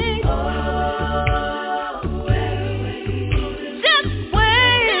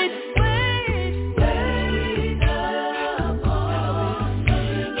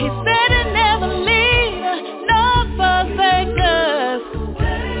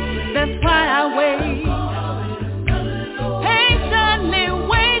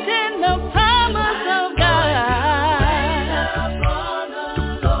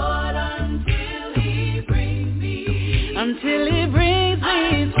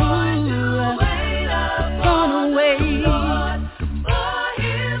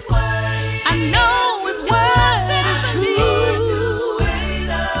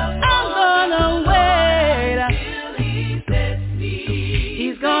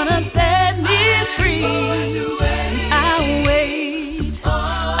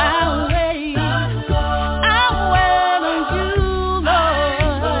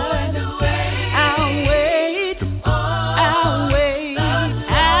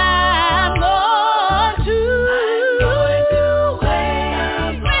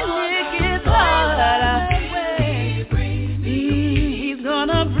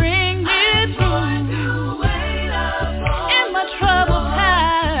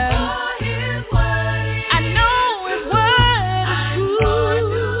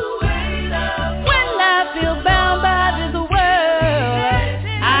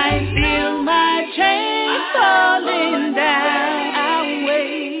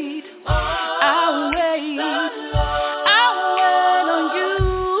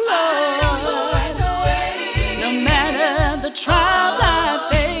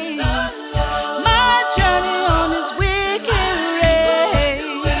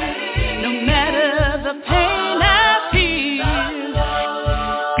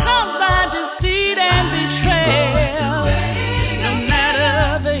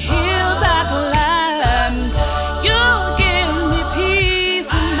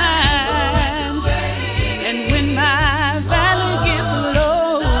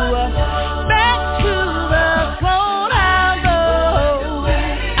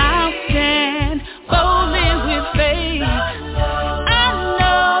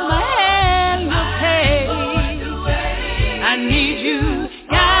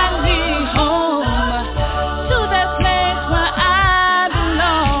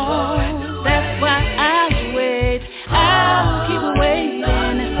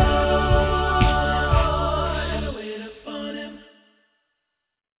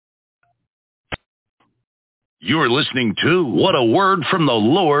You're listening to What a Word from the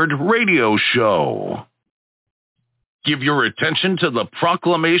Lord radio show. Give your attention to the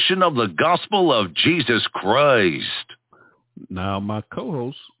proclamation of the gospel of Jesus Christ. Now my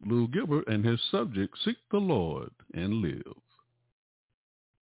co-host, Lou Gilbert, and his subject, Seek the Lord and Live.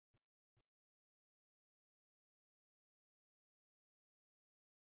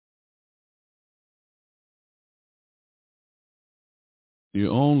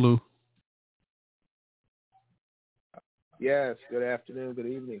 You're on, Lou. Yes, good afternoon, good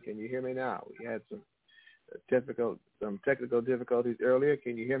evening. Can you hear me now? We had some technical difficulties earlier.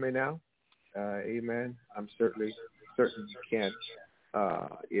 Can you hear me now? Amen. I'm certain you can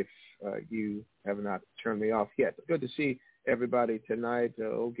if you have not turned me off yet. Good to see everybody tonight.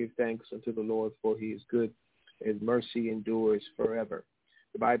 Give thanks unto the Lord, for he is good. His mercy endures forever.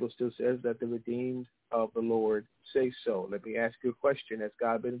 The Bible still says that the redeemed of the Lord say so. Let me ask you a question. Has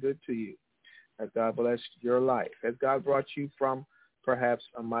God been good to you? Has God blessed your life? Has God brought you from perhaps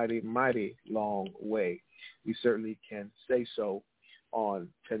a mighty, mighty long way? We certainly can say so on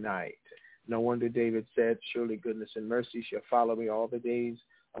tonight. No wonder David said, surely goodness and mercy shall follow me all the days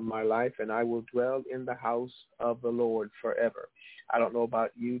of my life, and I will dwell in the house of the Lord forever. I don't know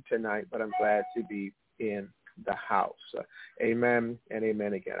about you tonight, but I'm glad to be in the house. Amen and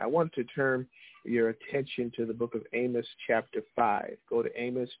amen again. I want to turn your attention to the book of Amos chapter 5. Go to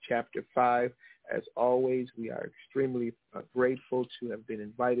Amos chapter 5. As always, we are extremely grateful to have been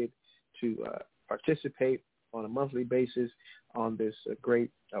invited to participate on a monthly basis on this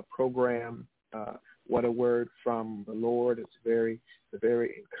great program. What a Word from the Lord. It's a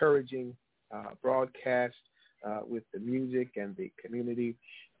very encouraging broadcast with the music and the community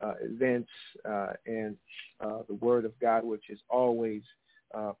events and the Word of God, which is always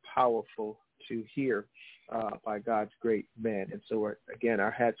powerful to hear by God's great men. And so, again,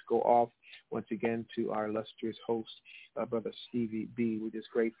 our hats go off once again to our illustrious host, Brother Stevie B. We're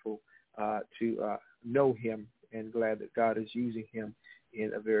just grateful to know him and glad that God is using him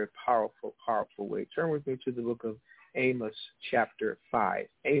in a very powerful, powerful way. Turn with me to the book of Amos chapter 5.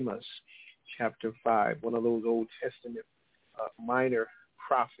 Amos chapter 5, one of those Old Testament minor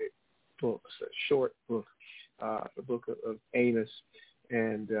prophet books, a short book, the book of Amos,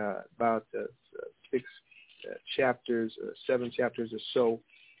 and about 6 chapters, 7 chapters or so.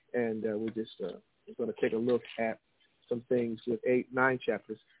 And we're going to take a look at some things with 9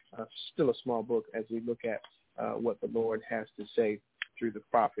 chapters, still a small book, as we look at what the Lord has to say through the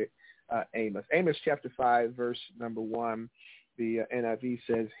prophet Amos. Amos chapter 5, verse number 1, the NIV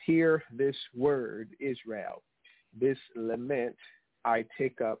says, "Hear this word, Israel, this lament I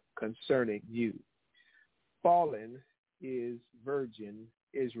take up concerning you. Fallen is virgin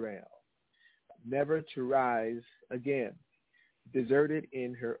Israel, never to rise again, deserted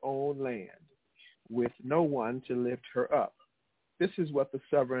in her own land, with no one to lift her up. This is what the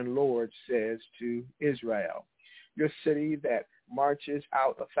sovereign Lord says to Israel. Your city that marches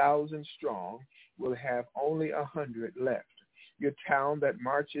out 1,000 strong will have only 100 left. Your town that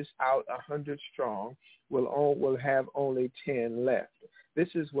marches out 100 strong will have only 10 left. This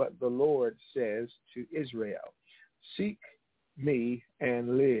is what the Lord says to Israel. Seek me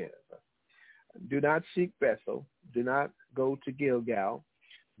and live. Do not seek Bethel. Do not go to Gilgal.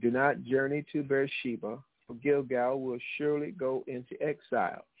 Do not journey to Beersheba, for Gilgal will surely go into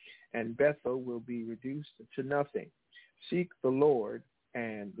exile, and Bethel will be reduced to nothing. Seek the Lord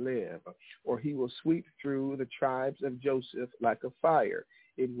and live, or he will sweep through the tribes of Joseph like a fire.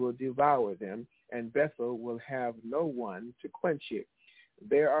 It will devour them, and Bethel will have no one to quench it.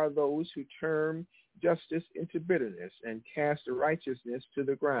 There are those who turn justice into bitterness and cast righteousness to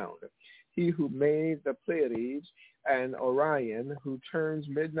the ground. He who made the Pleiades and Orion, who turns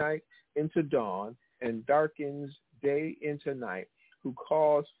midnight into dawn and darkens day into night, who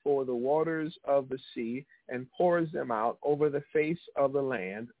calls for the waters of the sea and pours them out over the face of the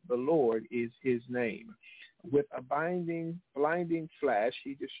land, the Lord is his name. With a blinding flash,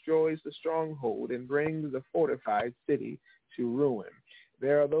 he destroys the stronghold and brings the fortified city to ruin.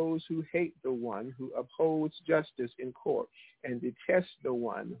 There are those who hate the one who upholds justice in court and detest the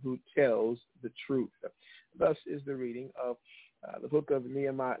one who tells the truth. Thus is the reading of the book of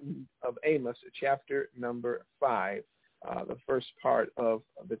Amos, chapter number 5, the first part of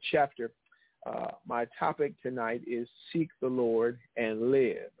the chapter. My topic tonight is Seek the Lord and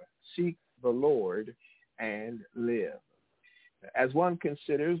Live. Seek the Lord and live. As one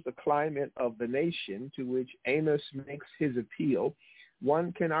considers the climate of the nation to which Amos makes his appeal,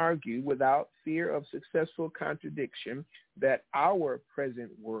 one can argue without fear of successful contradiction that our present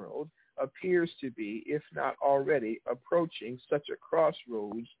world appears to be, if not already, approaching such a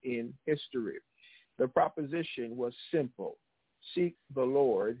crossroads in history. The proposition was simple: seek the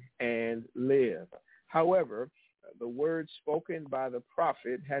Lord and live. However, the words spoken by the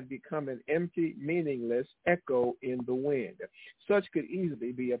prophet had become an empty, meaningless echo in the wind. Such could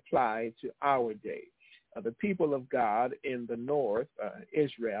easily be applied to our day. The people of God in the north,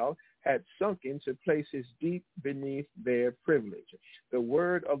 Israel, had sunk into places deep beneath their privilege. The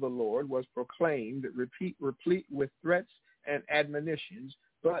word of the Lord was proclaimed, replete with threats and admonitions,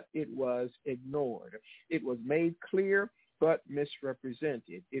 but it was ignored. It was made clear, but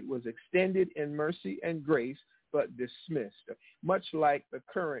misrepresented. It was extended in mercy and grace, but dismissed, much like the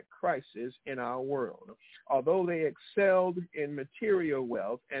current crisis in our world. Although they excelled in material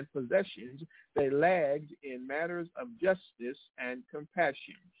wealth and possessions, they lagged in matters of justice and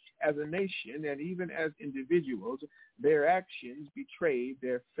compassion. As a nation and even as individuals, their actions betrayed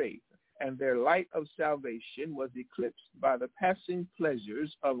their faith, and their light of salvation was eclipsed by the passing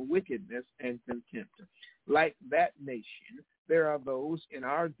pleasures of wickedness and contempt. Like that nation, there are those in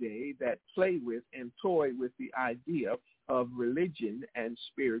our day that play with and toy with the idea of religion and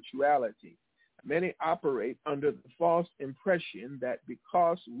spirituality. Many operate under the false impression that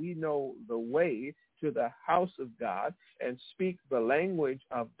because we know the way to the house of God and speak the language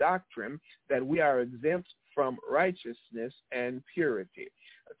of doctrine, that we are exempt from righteousness and purity.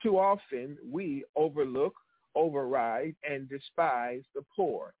 Too often we overlook, override, and despise the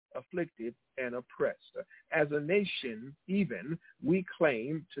poor, afflicted, and oppressed. As a nation, even, we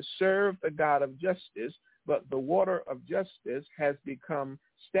claim to serve the God of justice, but the water of justice has become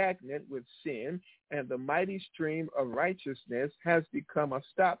stagnant with sin, and the mighty stream of righteousness has become a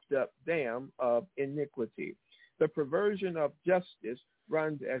stopped-up dam of iniquity. The perversion of justice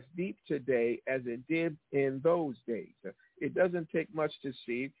runs as deep today as it did in those days. It doesn't take much to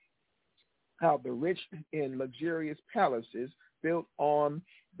see how the rich in luxurious palaces built on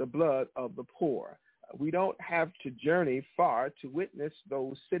the blood of the poor. We don't have to journey far to witness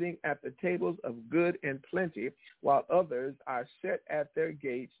those sitting at the tables of good and plenty, while others are set at their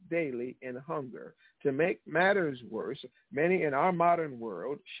gates daily in hunger. To make matters worse, many in our modern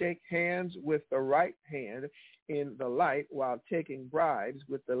world shake hands with the right hand in the light while taking bribes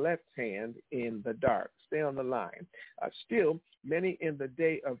with the left hand in the dark. Stay on the line. Still, many in the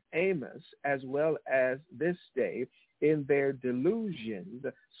day of Amos, as well as this day, in their delusions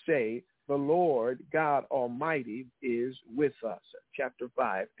say, the Lord God Almighty is with us. Chapter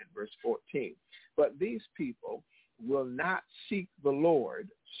 5 and verse 14. But these people will not seek the Lord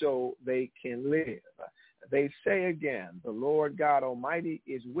so they can live. They say again, the Lord God Almighty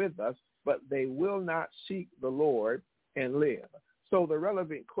is with us, but they will not seek the Lord and live. So the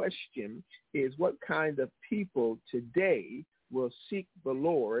relevant question is, what kind of people today will seek the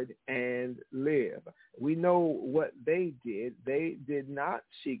Lord and live? We know what they did. They did not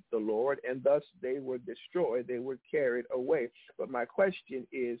seek the Lord, and thus they were destroyed. They were carried away. But my question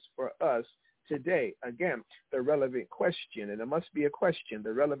is for us today. Again, the relevant question, and it must be a question.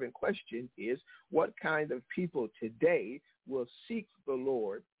 The relevant question is, what kind of people today will seek the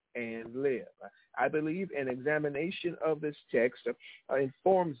Lord and live? I believe an examination of this text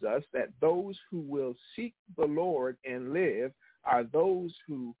informs us that those who will seek the Lord and live are those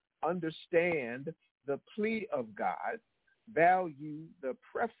who understand the plea of God, value the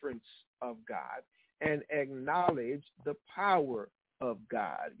preference of God, and acknowledge the power of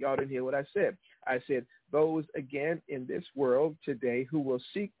God. Y'all didn't hear what I said. I said those, again, in this world today who will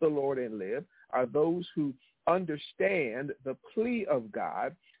seek the Lord and live are those who understand the plea of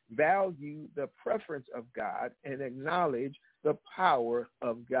God, value the preference of God, and acknowledge the power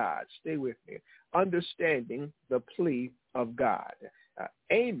of God. Stay with me. Understanding the plea of God.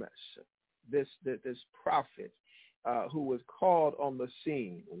 Amos, this prophet who was called on the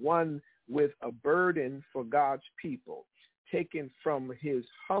scene, one with a burden for God's people, taken from his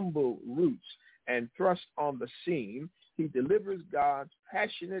humble roots and thrust on the scene, he delivers God's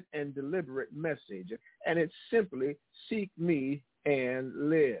passionate and deliberate message, and it's simply, seek me and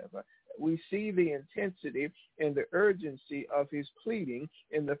live. We see the intensity and the urgency of his pleading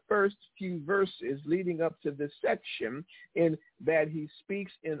in the first few verses leading up to this section, in that he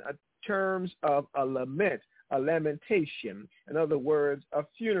speaks in terms of a lament, a lamentation. In other words, a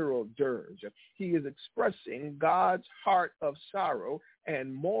funeral dirge. He is expressing God's heart of sorrow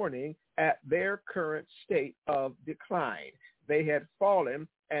and mourning at their current state of decline. They had fallen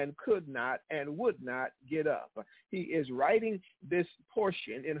and could not and would not get up. He is writing this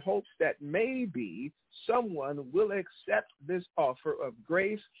portion in hopes that maybe someone will accept this offer of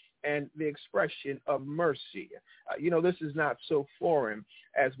grace and the expression of mercy. This is not so foreign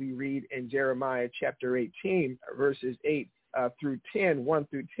as we read in Jeremiah chapter 18, verses 8 through 10, 1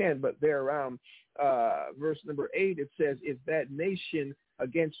 through 10, but there around verse number 8, it says, if that nation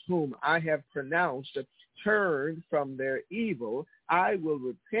against whom I have pronounced turn from their evil, I will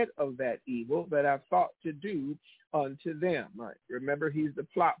repent of that evil that I thought to do unto them. Right. Remember, he's the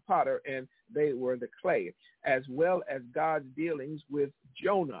potter and they were the clay, as well as God's dealings with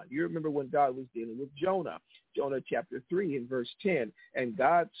Jonah. You remember when God was dealing with Jonah. Jonah chapter 3 and verse 10. And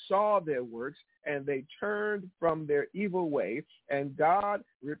God saw their works, and they turned from their evil way, and God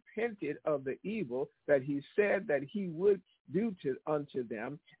repented of the evil that he said that he would do unto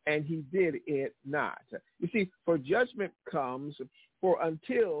them, and he did it not. You see, until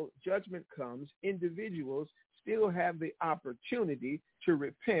judgment comes, individuals still have the opportunity to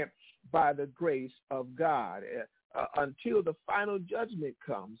repent by the grace of God. Until the final judgment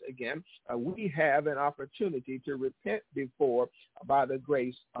comes, again, we have an opportunity to repent by the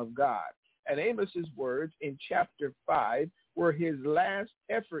grace of God. And Amos's words in chapter 5 were his last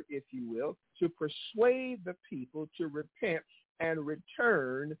effort, if you will, to persuade the people to repent and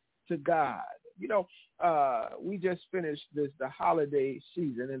return to God. You know, we just finished the holiday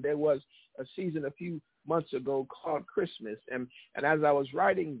season, and there was a season a few months ago called Christmas. And as I was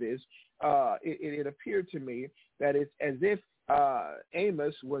writing this, it appeared to me that it's as if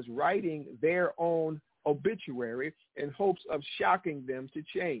Amos was writing their own obituary in hopes of shocking them to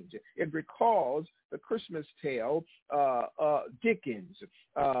change. It recalls the Christmas tale, Dickens,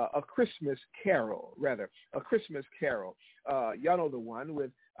 a Christmas carol. Y'all know the one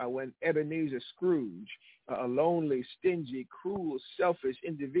with when Ebenezer Scrooge, a lonely, stingy, cruel, selfish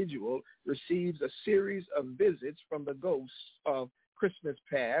individual, receives a series of visits from the ghosts of Christmas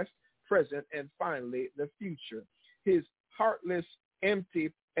past, present, and finally the future. His heartless,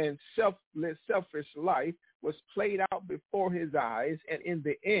 empty, and selfish life was played out before his eyes, and in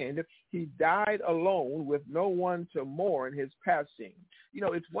the end, he died alone with no one to mourn his passing. You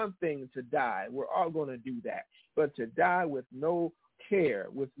know, it's one thing to die. We're all going to do that. But to die with no care,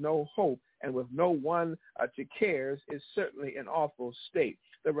 with no hope, and with no one to cares is certainly an awful state.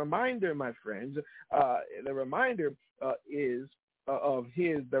 The reminder, my friends, the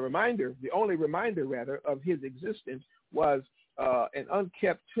only reminder of his existence was an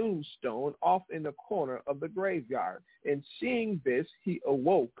unkept tombstone off in the corner of the graveyard. In seeing this, he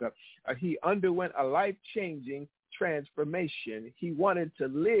awoke. He underwent a life-changing transformation. He wanted to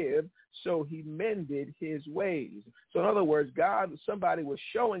live, so he mended his ways. So in other words, somebody was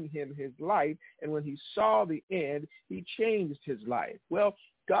showing him his light, and when he saw the end, he changed his life. Well,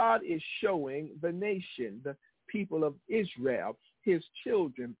 God is showing the nation, the people of Israel, his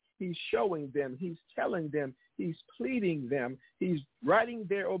children. He's showing them, he's telling them, he's pleading them, he's writing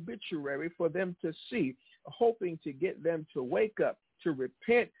their obituary for them to see, hoping to get them to wake up, to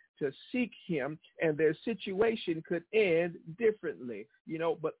repent, to seek him, and their situation could end differently. You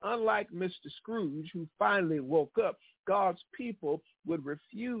know, but unlike Mr. Scrooge, who finally woke up, God's people would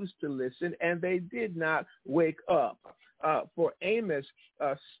refuse to listen, and they did not wake up. For Amos,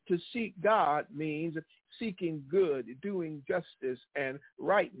 to seek God means seeking good, doing justice and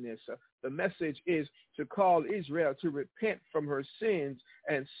rightness. The message is to call Israel to repent from her sins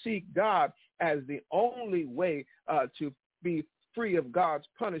and seek God as the only way to be free of God's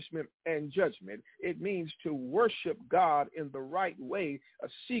punishment and judgment. It means to worship God in the right way,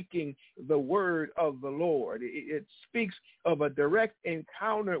 seeking the word of the Lord. It speaks of a direct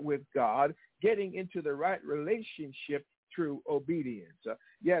encounter with God, getting into the right relationship through obedience.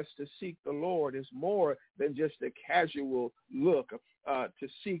 Yes, to seek the Lord is more than just a casual look, to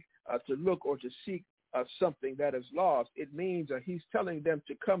look or to seek something that is lost. It means he's telling them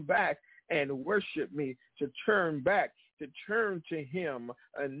to come back and worship me, to turn back, to turn to him,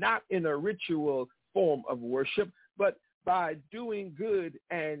 not in a ritual form of worship, but by doing good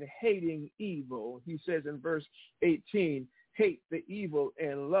and hating evil. He says in verse 18, hate the evil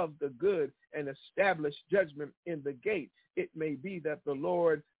and love the good, and establish judgment in the gate. It may be that the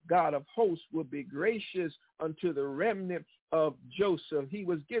Lord God of hosts will be gracious unto the remnant of Joseph. He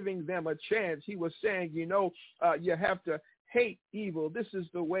was giving them a chance. He was saying, you have to hate evil. This is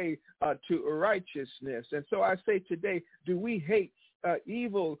the way to righteousness. And so I say today, do we hate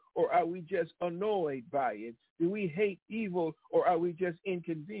evil, or are we just annoyed by it? Do we hate evil, or are we just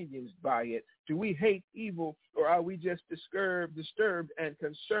inconvenienced by it? Do we hate evil, or are we just disturbed and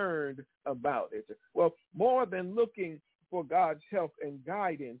concerned about it? Well, more than looking for God's help and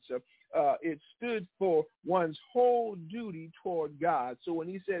guidance, it stood for one's whole duty toward God. So when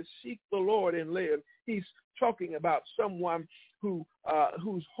he says seek the Lord and live, he's talking about someone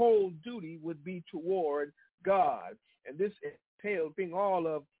whose whole duty would be toward God. And this entailed being all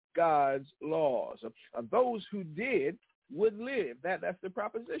of God's laws. Those who did would live. That's the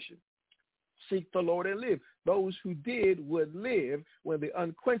proposition. seek the Lord and live. Those who did would live when the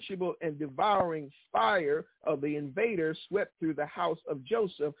unquenchable and devouring fire of the invaders swept through the house of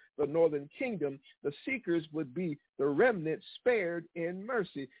Joseph, the northern kingdom. The seekers would be the remnant spared in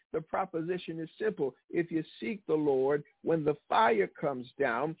mercy. The proposition is simple. If you seek the Lord, when the fire comes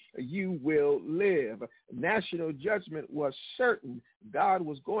down, you will live. National judgment was certain. God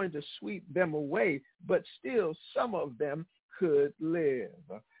was going to sweep them away, but still some of them could live.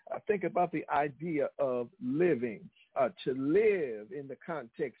 Think about the idea of living. To live in the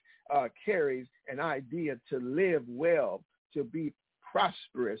context carries an idea to live well, to be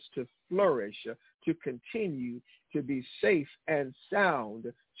prosperous, to flourish, to continue, to be safe and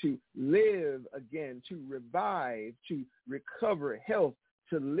sound, to live again, to revive, to recover health,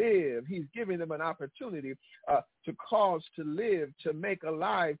 to live. He's giving them an opportunity to cause to live, to make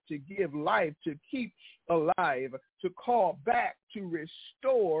alive, to give life, to keep alive, to call back, to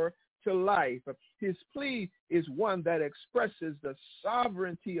restore to life. His plea is one that expresses the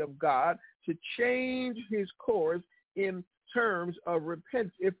sovereignty of God to change his course in terms of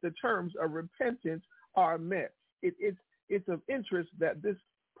repentance, if the terms of repentance are met. It's of interest that this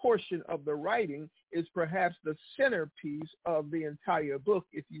portion of the writing is perhaps the centerpiece of the entire book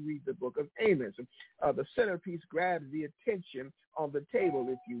if you read the book of Amos. The centerpiece grabs the attention on the table,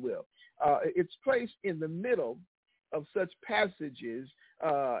 if you will. It's placed in the middle of such passages.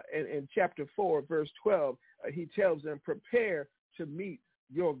 In chapter 4, verse 12, he tells them, prepare to meet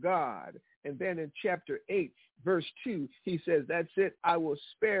your God. And then in chapter 8, verse 2, he says, that's it, I will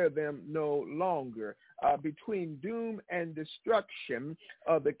spare them no longer. Between doom and destruction,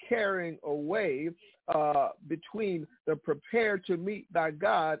 the carrying away, between the prepare to meet thy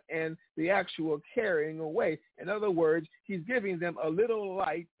God and the actual carrying away. In other words, he's giving them a little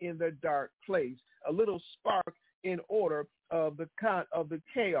light in the dark place, a little spark in order of the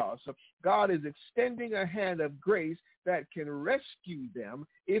chaos. God is extending a hand of grace that can rescue them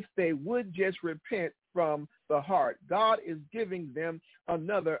if they would just repent from the heart. God is giving them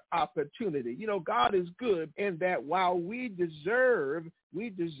another opportunity. You know, God is good in that while we deserve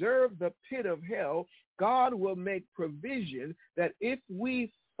the pit of hell, God will make provision that if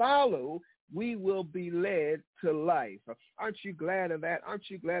we follow, we will be led to life. Aren't you glad of that? Aren't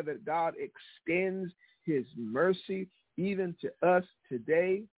you glad that God extends his mercy even to us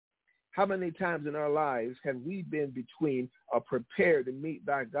today? How many times in our lives have we been between prepared to meet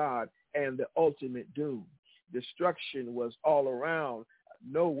thy God and the ultimate doom? Destruction was all around.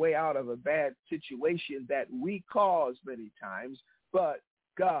 No way out of a bad situation that we caused many times, but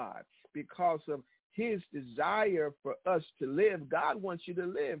God, because of his desire for us to live. God wants you to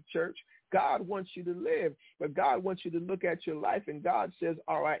live, church. God wants you to live, but God wants you to look at your life, and God says,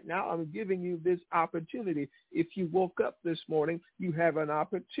 all right, now I'm giving you this opportunity. If you woke up this morning, you have an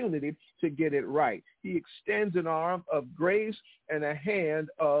opportunity to get it right. He extends an arm of grace and a hand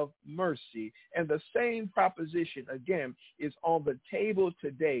of mercy, and the same proposition, again, is on the table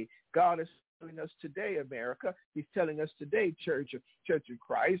today. God is telling us today, America. He's telling us today, Church of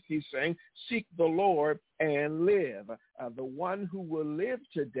Christ. He's saying, seek the Lord and live. The one who will live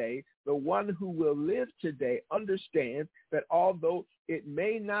today, understands that although it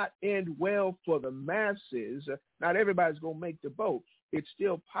may not end well for the masses, not everybody's going to make the boat. It's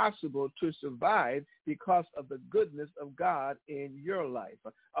still possible to survive because of the goodness of God in your life.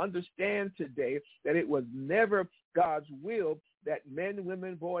 Understand today that it was never God's will that men,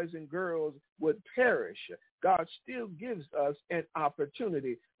 women, boys, and girls would perish. God still gives us an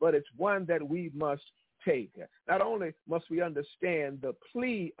opportunity, but it's one that we must take. Not only must we understand the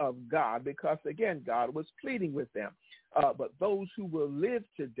plea of God, because again, God was pleading with them, but those who will live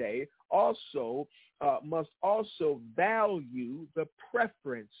today also must also value the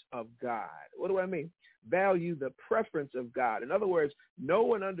preference of God. What do I mean? Value the preference of God. In other words,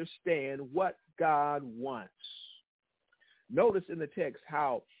 know and understand what God wants. Notice in the text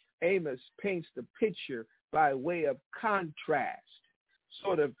how Amos paints the picture by way of contrast,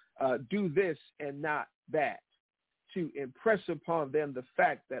 sort of do this and not that, to impress upon them the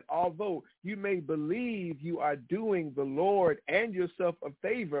fact that although you may believe you are doing the Lord and yourself a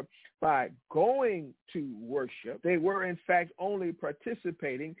favor by going to worship, they were in fact only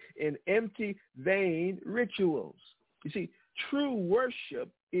participating in empty, vain rituals. You see, true worship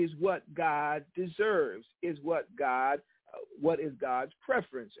is what God deserves, is what is God's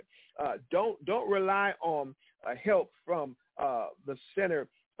preference. Don't rely on help from the center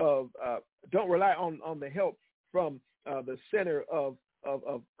of. Don't rely on the help from the center of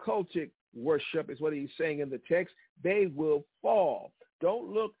cultic worship, is what he's saying in the text. They will fall.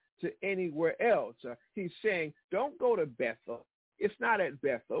 Don't look to anywhere else. He's saying, don't go to Bethel. It's not at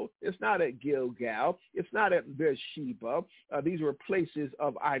Bethel. It's not at Gilgal. It's not at Beersheba. These were places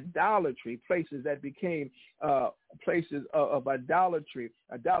of idolatry, places that became places of idolatry,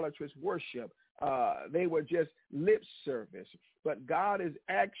 idolatrous worship. They were just lip service. But God is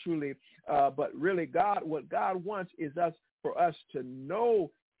actually, but really God, what God wants is for us to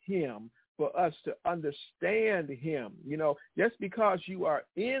know him, for us to understand him. You know, just because you are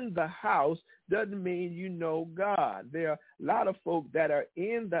in the house doesn't mean you know God. There are a lot of folk that are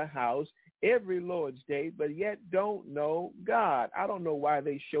in the house every Lord's Day, but yet don't know God. I don't know why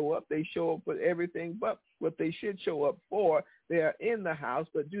they show up. They show up for everything but what they should show up for. They are in the house,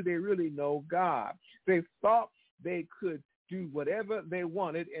 but do they really know God? They thought they could do whatever they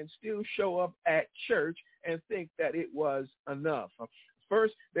wanted and still show up at church and think that it was enough.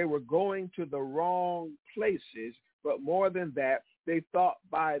 First, they were going to the wrong places, but more than that, they thought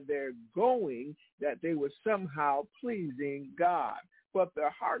by their going that they were somehow pleasing God. But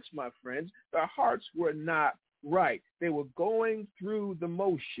their hearts, my friends, their hearts were not right. They were going through the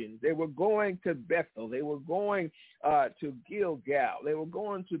motions. They were going to Bethel. They were going to Gilgal. They were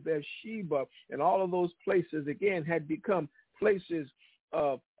going to Beersheba, and all of those places, again, had become places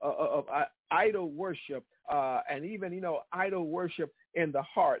of idol worship, and even, idol worship in the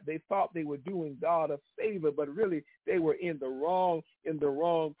heart. They thought they were doing God a favor, but really they were in the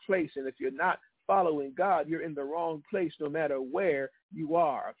wrong place. And if you're not following God, you're in the wrong place no matter where you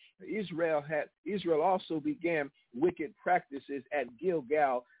are. Israel also began wicked practices at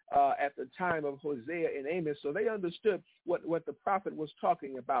Gilgal at the time of Hosea and Amos, so they understood what the prophet was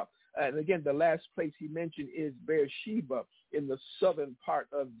talking about. And again, the last place he mentioned is Beersheba in the southern part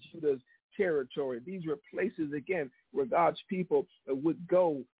of Judah's territory. These were places, again, where God's people would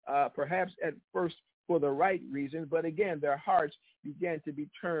go, perhaps at first for the right reason, but again, their hearts began to be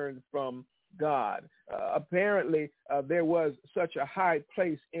turned from God. Apparently, there was such a high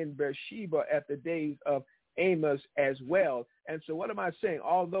place in Beersheba at the days of Amos as well. And so what am I saying?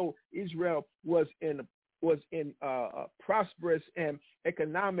 Although Israel was in prosperous and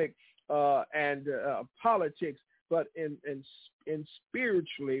economic and politics, but in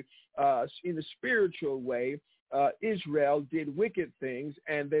spiritually, in the spiritual way, Israel did wicked things,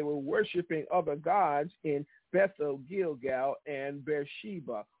 and they were worshiping other gods in Bethel, Gilgal, and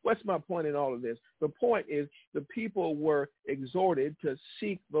Beersheba. What's my point in all of this? The point is the people were exhorted to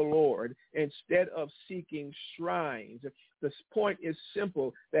seek the Lord instead of seeking shrines. The point is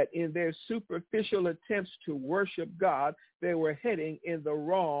simple, that in their superficial attempts to worship God, they were heading in the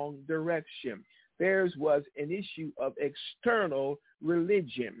wrong direction. Theirs was an issue of external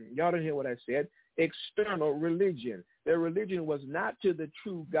religion. Y'all didn't hear what I said. External religion. Their religion was not to the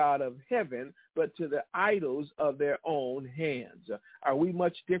true God of heaven, but to the idols of their own hands. Are we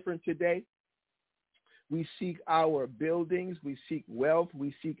much different today? We seek our buildings, we seek wealth,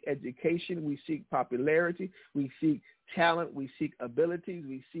 we seek education, we seek popularity, we seek talent, we seek abilities,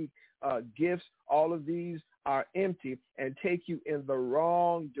 we seek gifts. All of these are empty and take you in the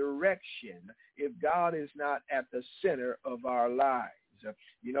wrong direction if God is not at the center of our lives.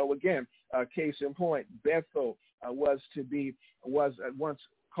 Again, case in point, Bethel was once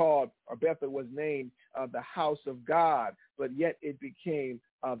called, or Bethel was named the house of God, but yet it became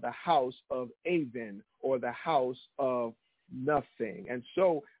the house of Avon, or the house of nothing. And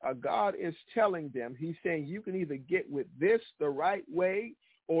so God is telling them, he's saying, you can either get with this the right way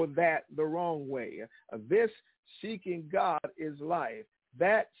or that the wrong way. This seeking God is life.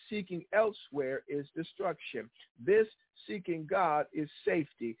 That seeking elsewhere is destruction. This seeking God is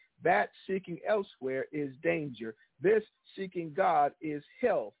safety. That seeking elsewhere is danger. This seeking God is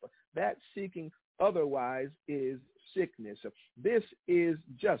health. That seeking otherwise is sickness. This is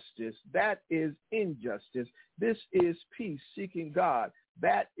justice. That is injustice. This is peace, seeking God.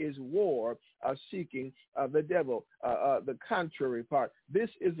 That is war, seeking the devil, the contrary part. This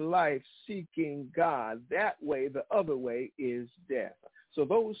is life, seeking God. That way, the other way is death. So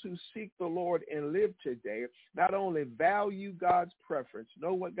those who seek the Lord and live today not only value God's preference,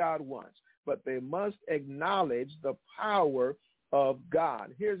 know what God wants, but they must acknowledge the power of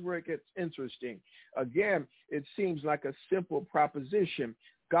God. Here's where it gets interesting. Again, it seems like a simple proposition.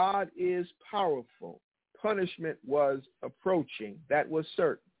 God is powerful. Punishment was approaching. That was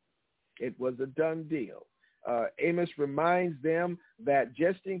certain. It was a done deal. Amos reminds them that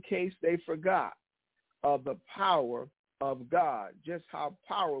just in case they forgot of the power of God, just how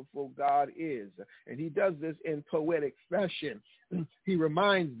powerful God is. And he does this in poetic fashion. He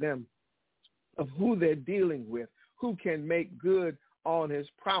reminds them of who they're dealing with, who can make good on his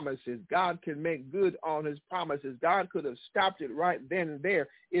promises. God can make good on his promises. God could have stopped it right then and there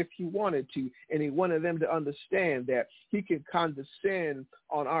if he wanted to, and he wanted them to understand that he can condescend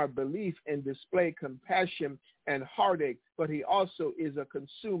on our belief and display compassion and heartache, but he also is a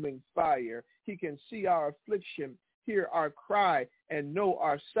consuming fire. He can see our affliction, hear our cry, and know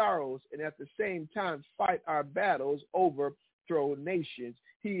our sorrows, and at the same time fight our battles, overthrow nations.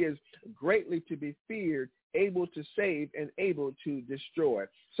 He is greatly to be feared, able to save, and able to destroy.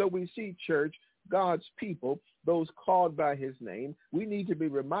 So we see, church, God's people, those called by his name, we need to be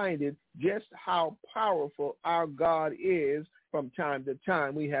reminded just how powerful our God is. From time to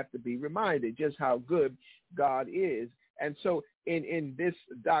time, we have to be reminded just how good God is. And so in this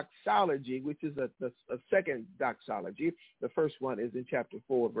doxology, which is a second doxology, the first one is in chapter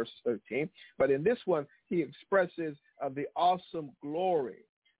 4, verse 13. But in this one, he expresses the awesome glory,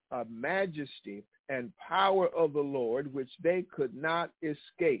 majesty, and power of the Lord, which they could not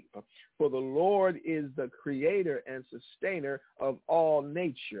escape. For the Lord is the creator and sustainer of all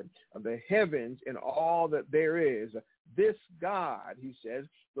nature, of the heavens and all that there is. This God, he says,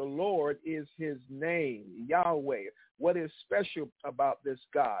 the Lord is his name, Yahweh. What is special about this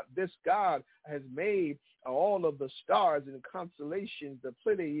God? This God has made all of the stars and constellations, the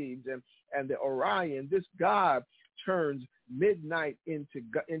Pleiades and the Orion. This God turns midnight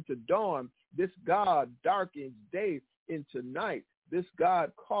into dawn. This God darkens day into night. This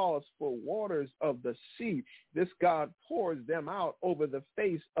God calls for waters of the sea. This God pours them out over the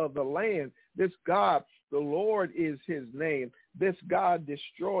face of the land. This God, the Lord is his name. This God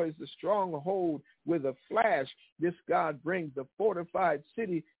destroys the stronghold with a flash. This God brings the fortified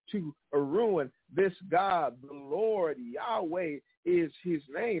city to a ruin. This God, the Lord, Yahweh, is his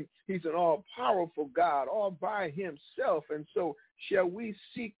name. He's an all-powerful God all by himself. And so shall we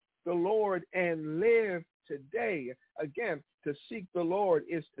seek the Lord and live today? Again, to seek the Lord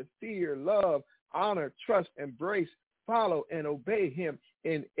is to fear, love, honor, trust, embrace, follow, and obey him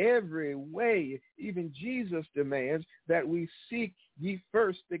in every way. Even Jesus demands that we seek ye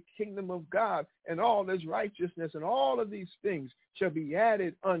first the kingdom of God and all his righteousness, and all of these things shall be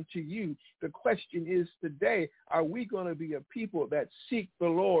added unto you. The question is today, are we going to be a people that seek the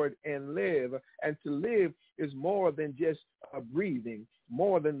Lord and live? And to live is more than just breathing,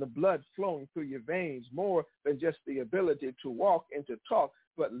 more than the blood flowing through your veins, more than just the ability to walk and to talk,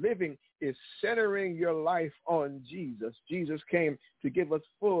 but living is centering your life on Jesus. Jesus came to give us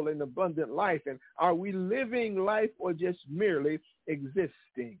full and abundant life. And are we living life or just merely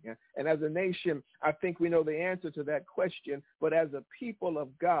existing? And as a nation, I think we know the answer to that question. But as a people of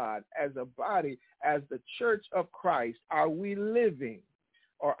God, as a body, as the church of Christ, are we living?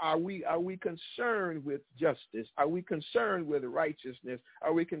 Or are we concerned with justice? Are we concerned with righteousness?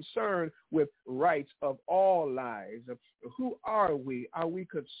 Are we concerned with rights of all lives? Who are we? Are we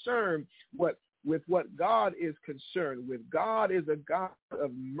concerned with what God is concerned with? God is a God of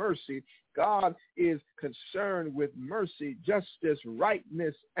mercy. God is concerned with mercy, justice,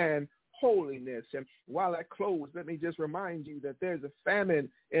 rightness, and holiness. And while I close, let me just remind you that there's a famine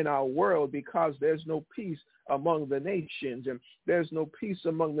in our world because there's no peace among the nations. And there's no peace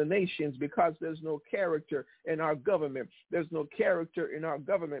among the nations because there's no character in our government. There's no character in our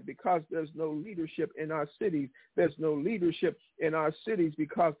government because there's no leadership in our cities. There's no leadership in our cities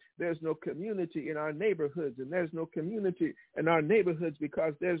because there's no community in our neighborhoods. And there's no community in our neighborhoods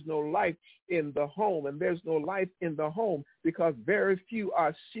because there's no life in the home. And there's no life in the home because very few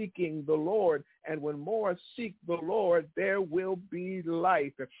are seeking the Lord. And when more seek the Lord, there will be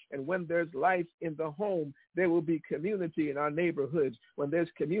life. And when there's life in the home, there will be community in our neighborhoods. When there's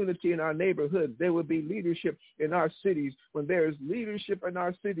community in our neighborhoods, there will be leadership in our cities. When there is leadership in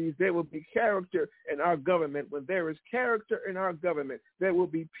our cities, there will be character in our government. When there is character in our government, there will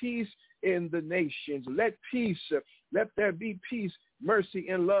be peace in the nations. Let there be peace, mercy,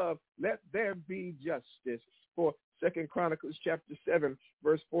 and love. Let there be justice. For 2 Chronicles chapter 7,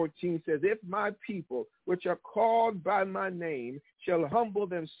 verse 14 says, if my people, which are called by my name, shall humble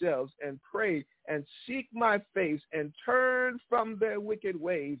themselves and pray and seek my face and turn from their wicked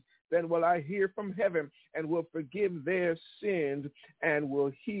ways, then will I hear from heaven and will forgive their sins and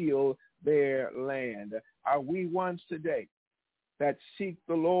will heal their land. Are we ones today that seek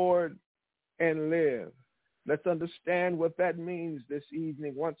the Lord and live? Let's understand what that means this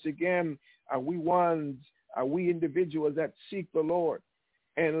evening. Once again, are we individuals that seek the Lord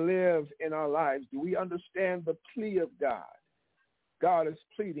and live in our lives? Do we understand the plea of God? God is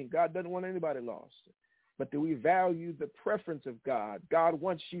pleading. God doesn't want anybody lost. But do we value the preference of God? God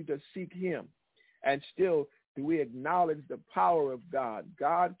wants you to seek him. And still, do we acknowledge the power of God?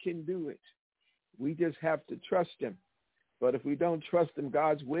 God can do it. We just have to trust him But if we don't trust him,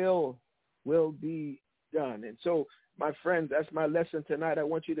 God's will be done. And so, my friends, that's my lesson tonight. I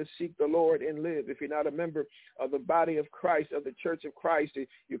want you to seek the Lord and live. If you're not a member of the body of Christ, of the church of Christ,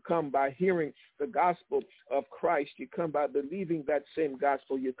 you come by hearing the gospel of Christ. You come by believing that same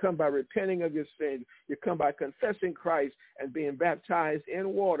gospel. You come by repenting of your sins. You come by confessing Christ and being baptized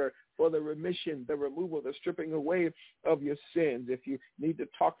in water for the remission, the removal, the stripping away of your sins. If you need to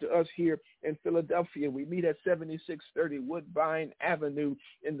talk to us here in Philadelphia, we meet at 7630 Woodbine Avenue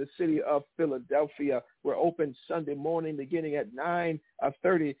in the city of Philadelphia. We're open Sunday morning beginning at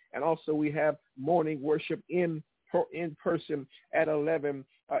 9:30, and also we have morning worship in person at 11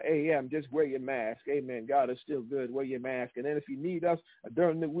 a.m. Just wear your mask. Amen. God is still good. Wear your mask. And then if you need us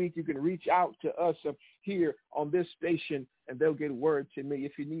during the week, you can reach out to us here on this station, and they'll get word to me.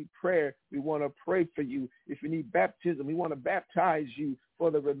 If you need prayer, we want to pray for you. If you need baptism, we want to baptize you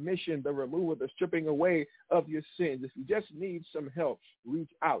for the remission, the removal, the stripping away of your sins. If you just need some help,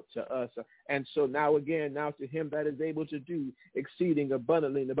 reach out to us. And so now to him that is able to do exceeding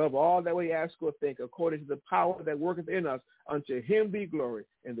abundantly and above all that we ask or think, according to the power that worketh in us, unto him be glory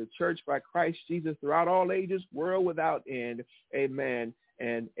in the church by Christ Jesus throughout all ages, world without end. Amen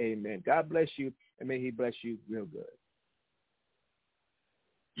and amen. God bless you, and may he bless you real good.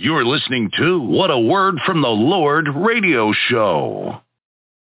 You're listening to What a Word from the Lord radio show.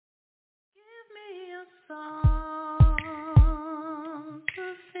 Give me a song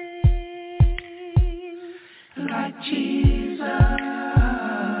to sing like Jesus.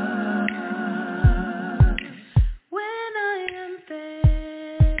 When I am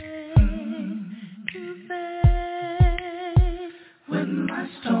face to face with my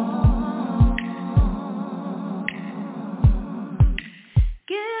storm.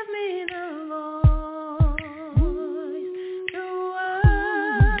 Give me the voice to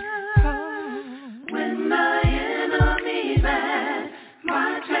work when my enemies at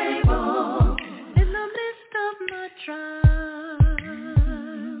my table. In the midst of my trials,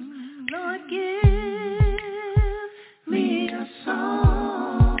 Lord, give me a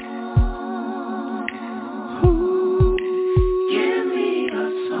song. Give me a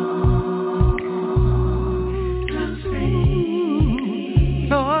song to sing.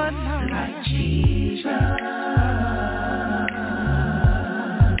 Lord, like Jesus,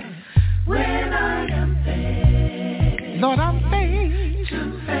 when I am faced, Lord, I'm face to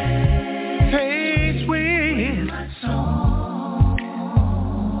face with my soul.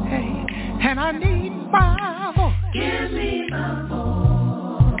 Hey, and I need my voice. Give me my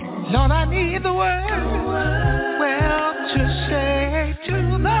voice. Lord, I need the word. Well, to say to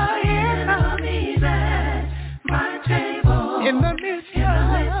the enemies at my table. In the midst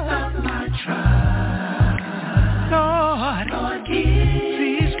of my trial, Lord,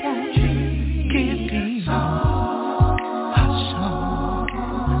 please won't you give me a song.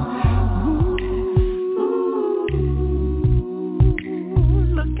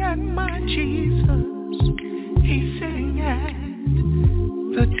 Ooh, look at my Jesus, he's sitting at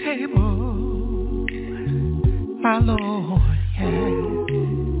the table, my Lord, yeah.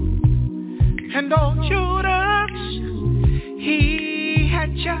 And old Judas, he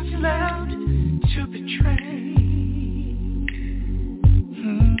had just left to betray.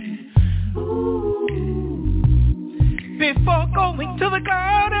 Before going to the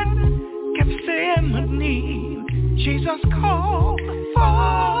garden, Gethsemane, Jesus called for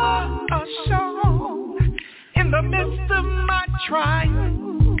a song. In the midst of my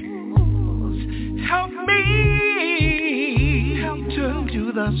trials, help me to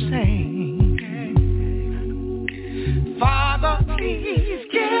do the same. Father, please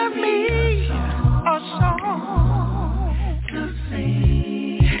give me a song to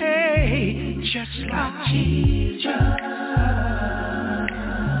sing. Hey, just like Jesus.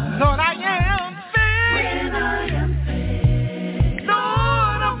 Lord, I am faced. When I am faced.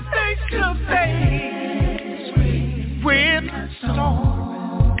 Lord, I'm face to face with the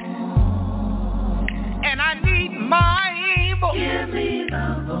storm. And I need my voice. Give me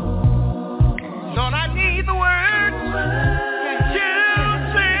the voice. Lord, I need the word.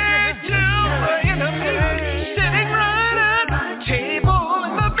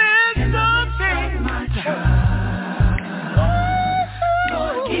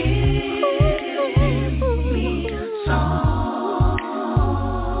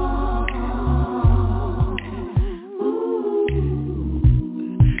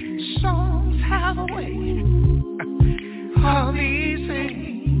 Songs have a way of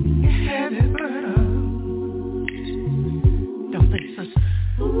easing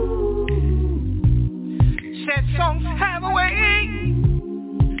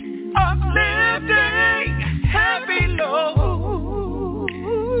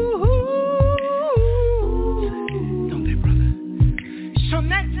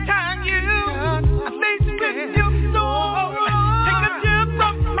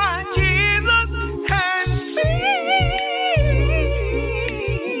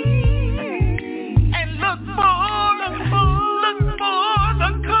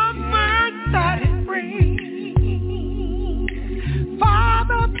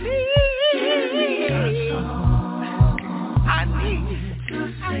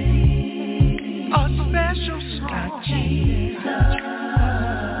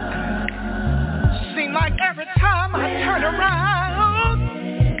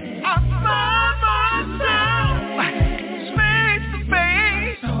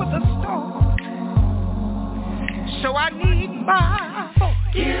So I need my voice.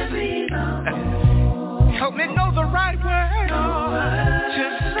 Give me the voice. Help me know the right word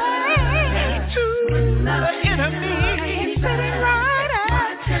to say to the enemy sitting right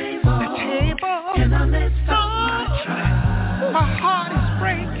at the table in the midst of my trial. My heart is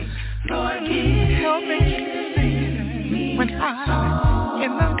breaking. Lord, help me when I'm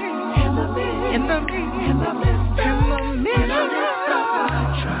in the middle.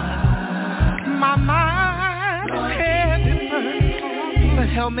 My mind is heavy burden, but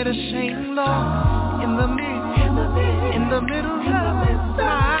help me to sing, Lord, in the middle of my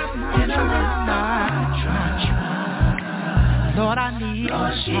trial. Lord, I need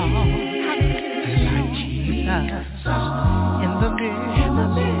a song like Jesus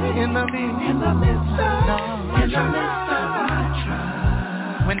in the midst of my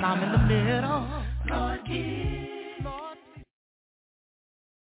trial. When I'm in the middle, Lord,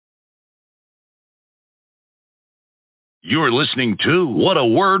 You're listening to What a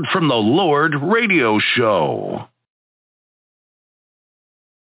Word from the Lord radio show.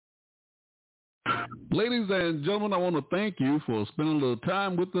 Ladies and gentlemen, I want to thank you for spending a little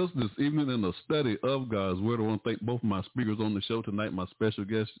time with us this evening in the study of God's Word. I want to thank both of my speakers on the show tonight. My special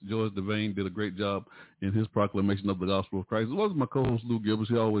guest, DeVane, did a great job in his proclamation of the gospel of Christ, as well as my co-host, Gilbert.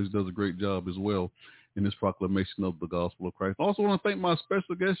 He always does a great job as well in his proclamation of the gospel of Christ. I also want to thank my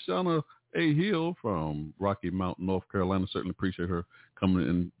special guest, Shanda Hill from Rocky Mount, North Carolina. Certainly appreciate her coming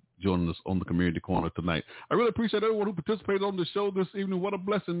and joining us on the Community Corner tonight. I really appreciate everyone who participated on the show this evening. What a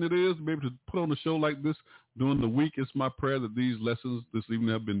blessing it is to be able to put on a show like this during the week. It's my prayer that these lessons this evening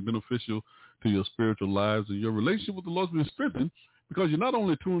have been beneficial to your spiritual lives and your relationship with the Lord's been strengthened, because you're not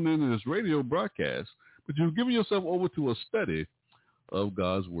only tuned in to this radio broadcast, but you've given yourself over to a study of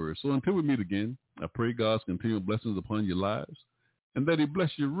God's Word. So until we meet again, I pray God's continual blessings upon your lives and that he bless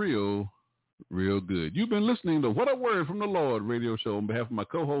you real good. You've been listening to What a Word from the Lord radio show. On behalf of my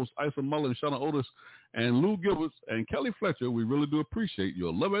co-hosts, Isa Mullen, Shauna Otis, and Lou Gilbert, and Kelly Fletcher, we really do appreciate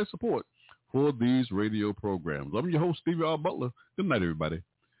your love and support for these radio programs. I'm your host, Stevie R. Butler. Good night, everybody.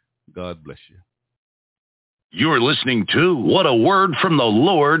 God bless you. You're listening to What a Word from the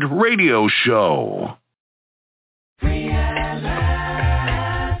Lord radio show.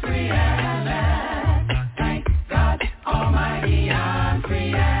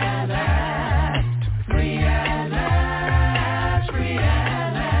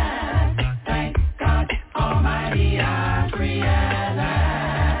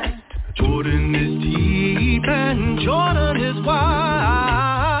 Jordan is wide.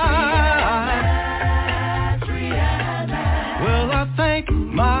 Well, I thank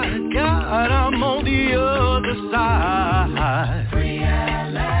my God I'm on the other side.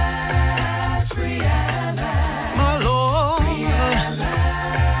 My Lord.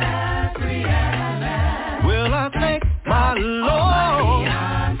 Well, I thank my Lord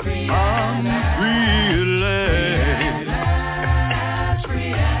I'm free at last.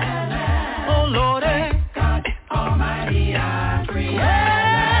 Oh, Lord.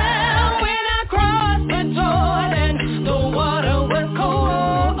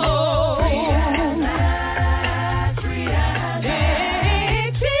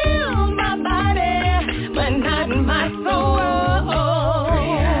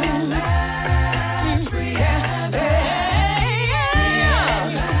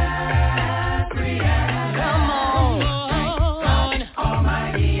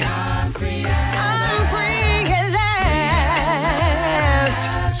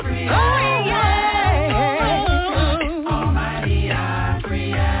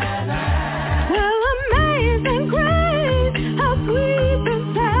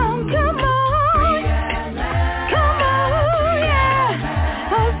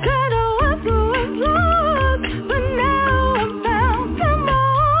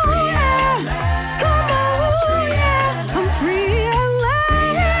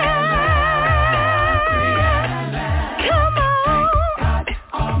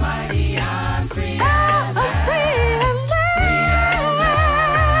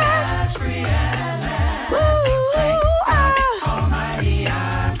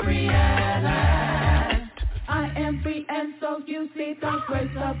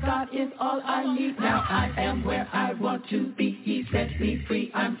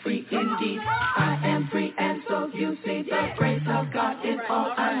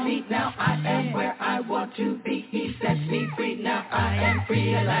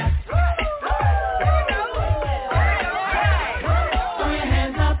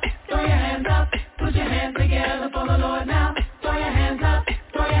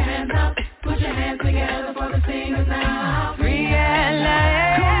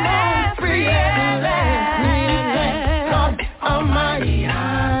 at last.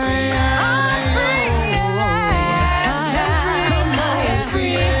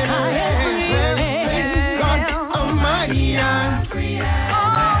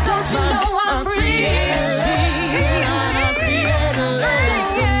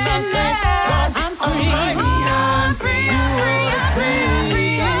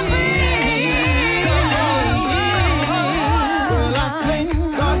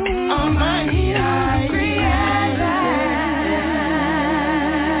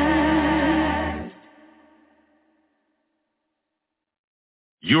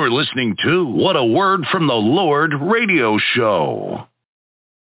 You're listening to What a Word from the Lord radio show.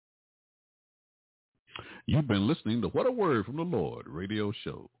 You've been listening to What a Word from the Lord radio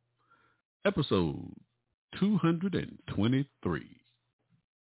show, episode 223.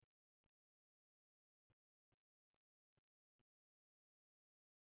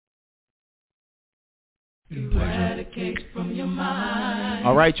 Eradicate from your mind.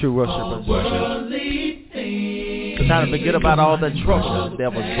 All right, you worshipers. It's time to forget about all the trouble the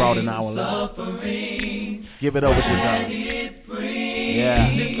devil's brought in our life. Give it over to God. Yeah. I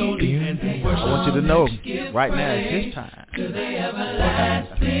want you to know right now it's his time. Listen.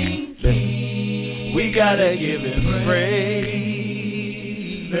 We gotta give him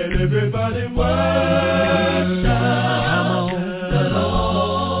praise. Let everybody worship. Come on. The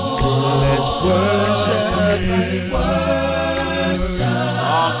Lord. Let's worship.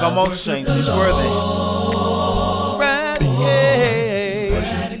 Oh, come on, saints. He's worthy.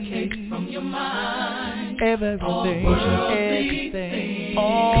 Eradicate from your mind everything,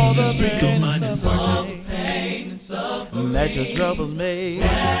 all the pain and suffering that your troubles made.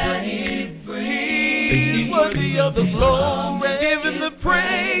 He's worthy of the glory, give him the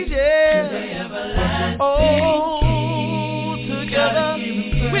praise, yeah. Oh, together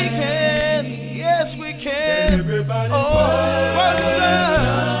we can, yes we can. Oh,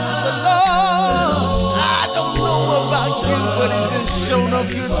 worship the Lord. I don't know about you, but he's been shown up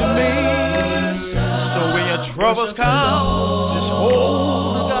good to me. So when your troubles come, just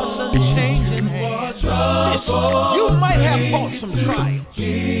hold God's unchanging hand. You might have brought some trials.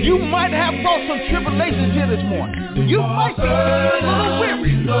 You might have brought some tribulations here this morning. You might be a little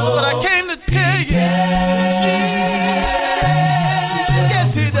weary, but I came to tell you,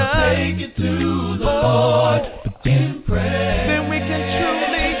 yes he does. Take it to the Lord in prayer. Then we can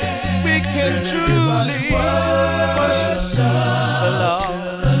truly worship the Lord.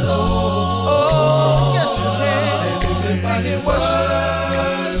 Oh, yes we can.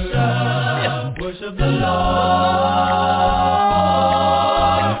 Worship the Lord.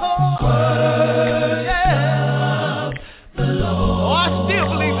 Worship the Lord. Oh, I still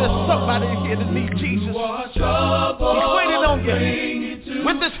believe there's somebody here that needs Jesus. He's waiting on you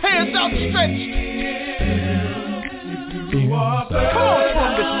with his hands outstretched. Come on,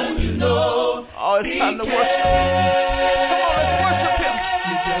 from this morning. Oh, it's time to worship. Come on, let's worship him.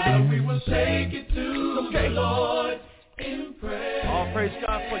 Together we will take it to the Lord in prayer. Oh, praise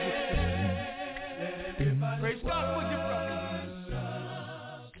God for you, sister. Praise God for you, brother.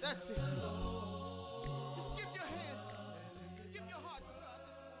 That's it.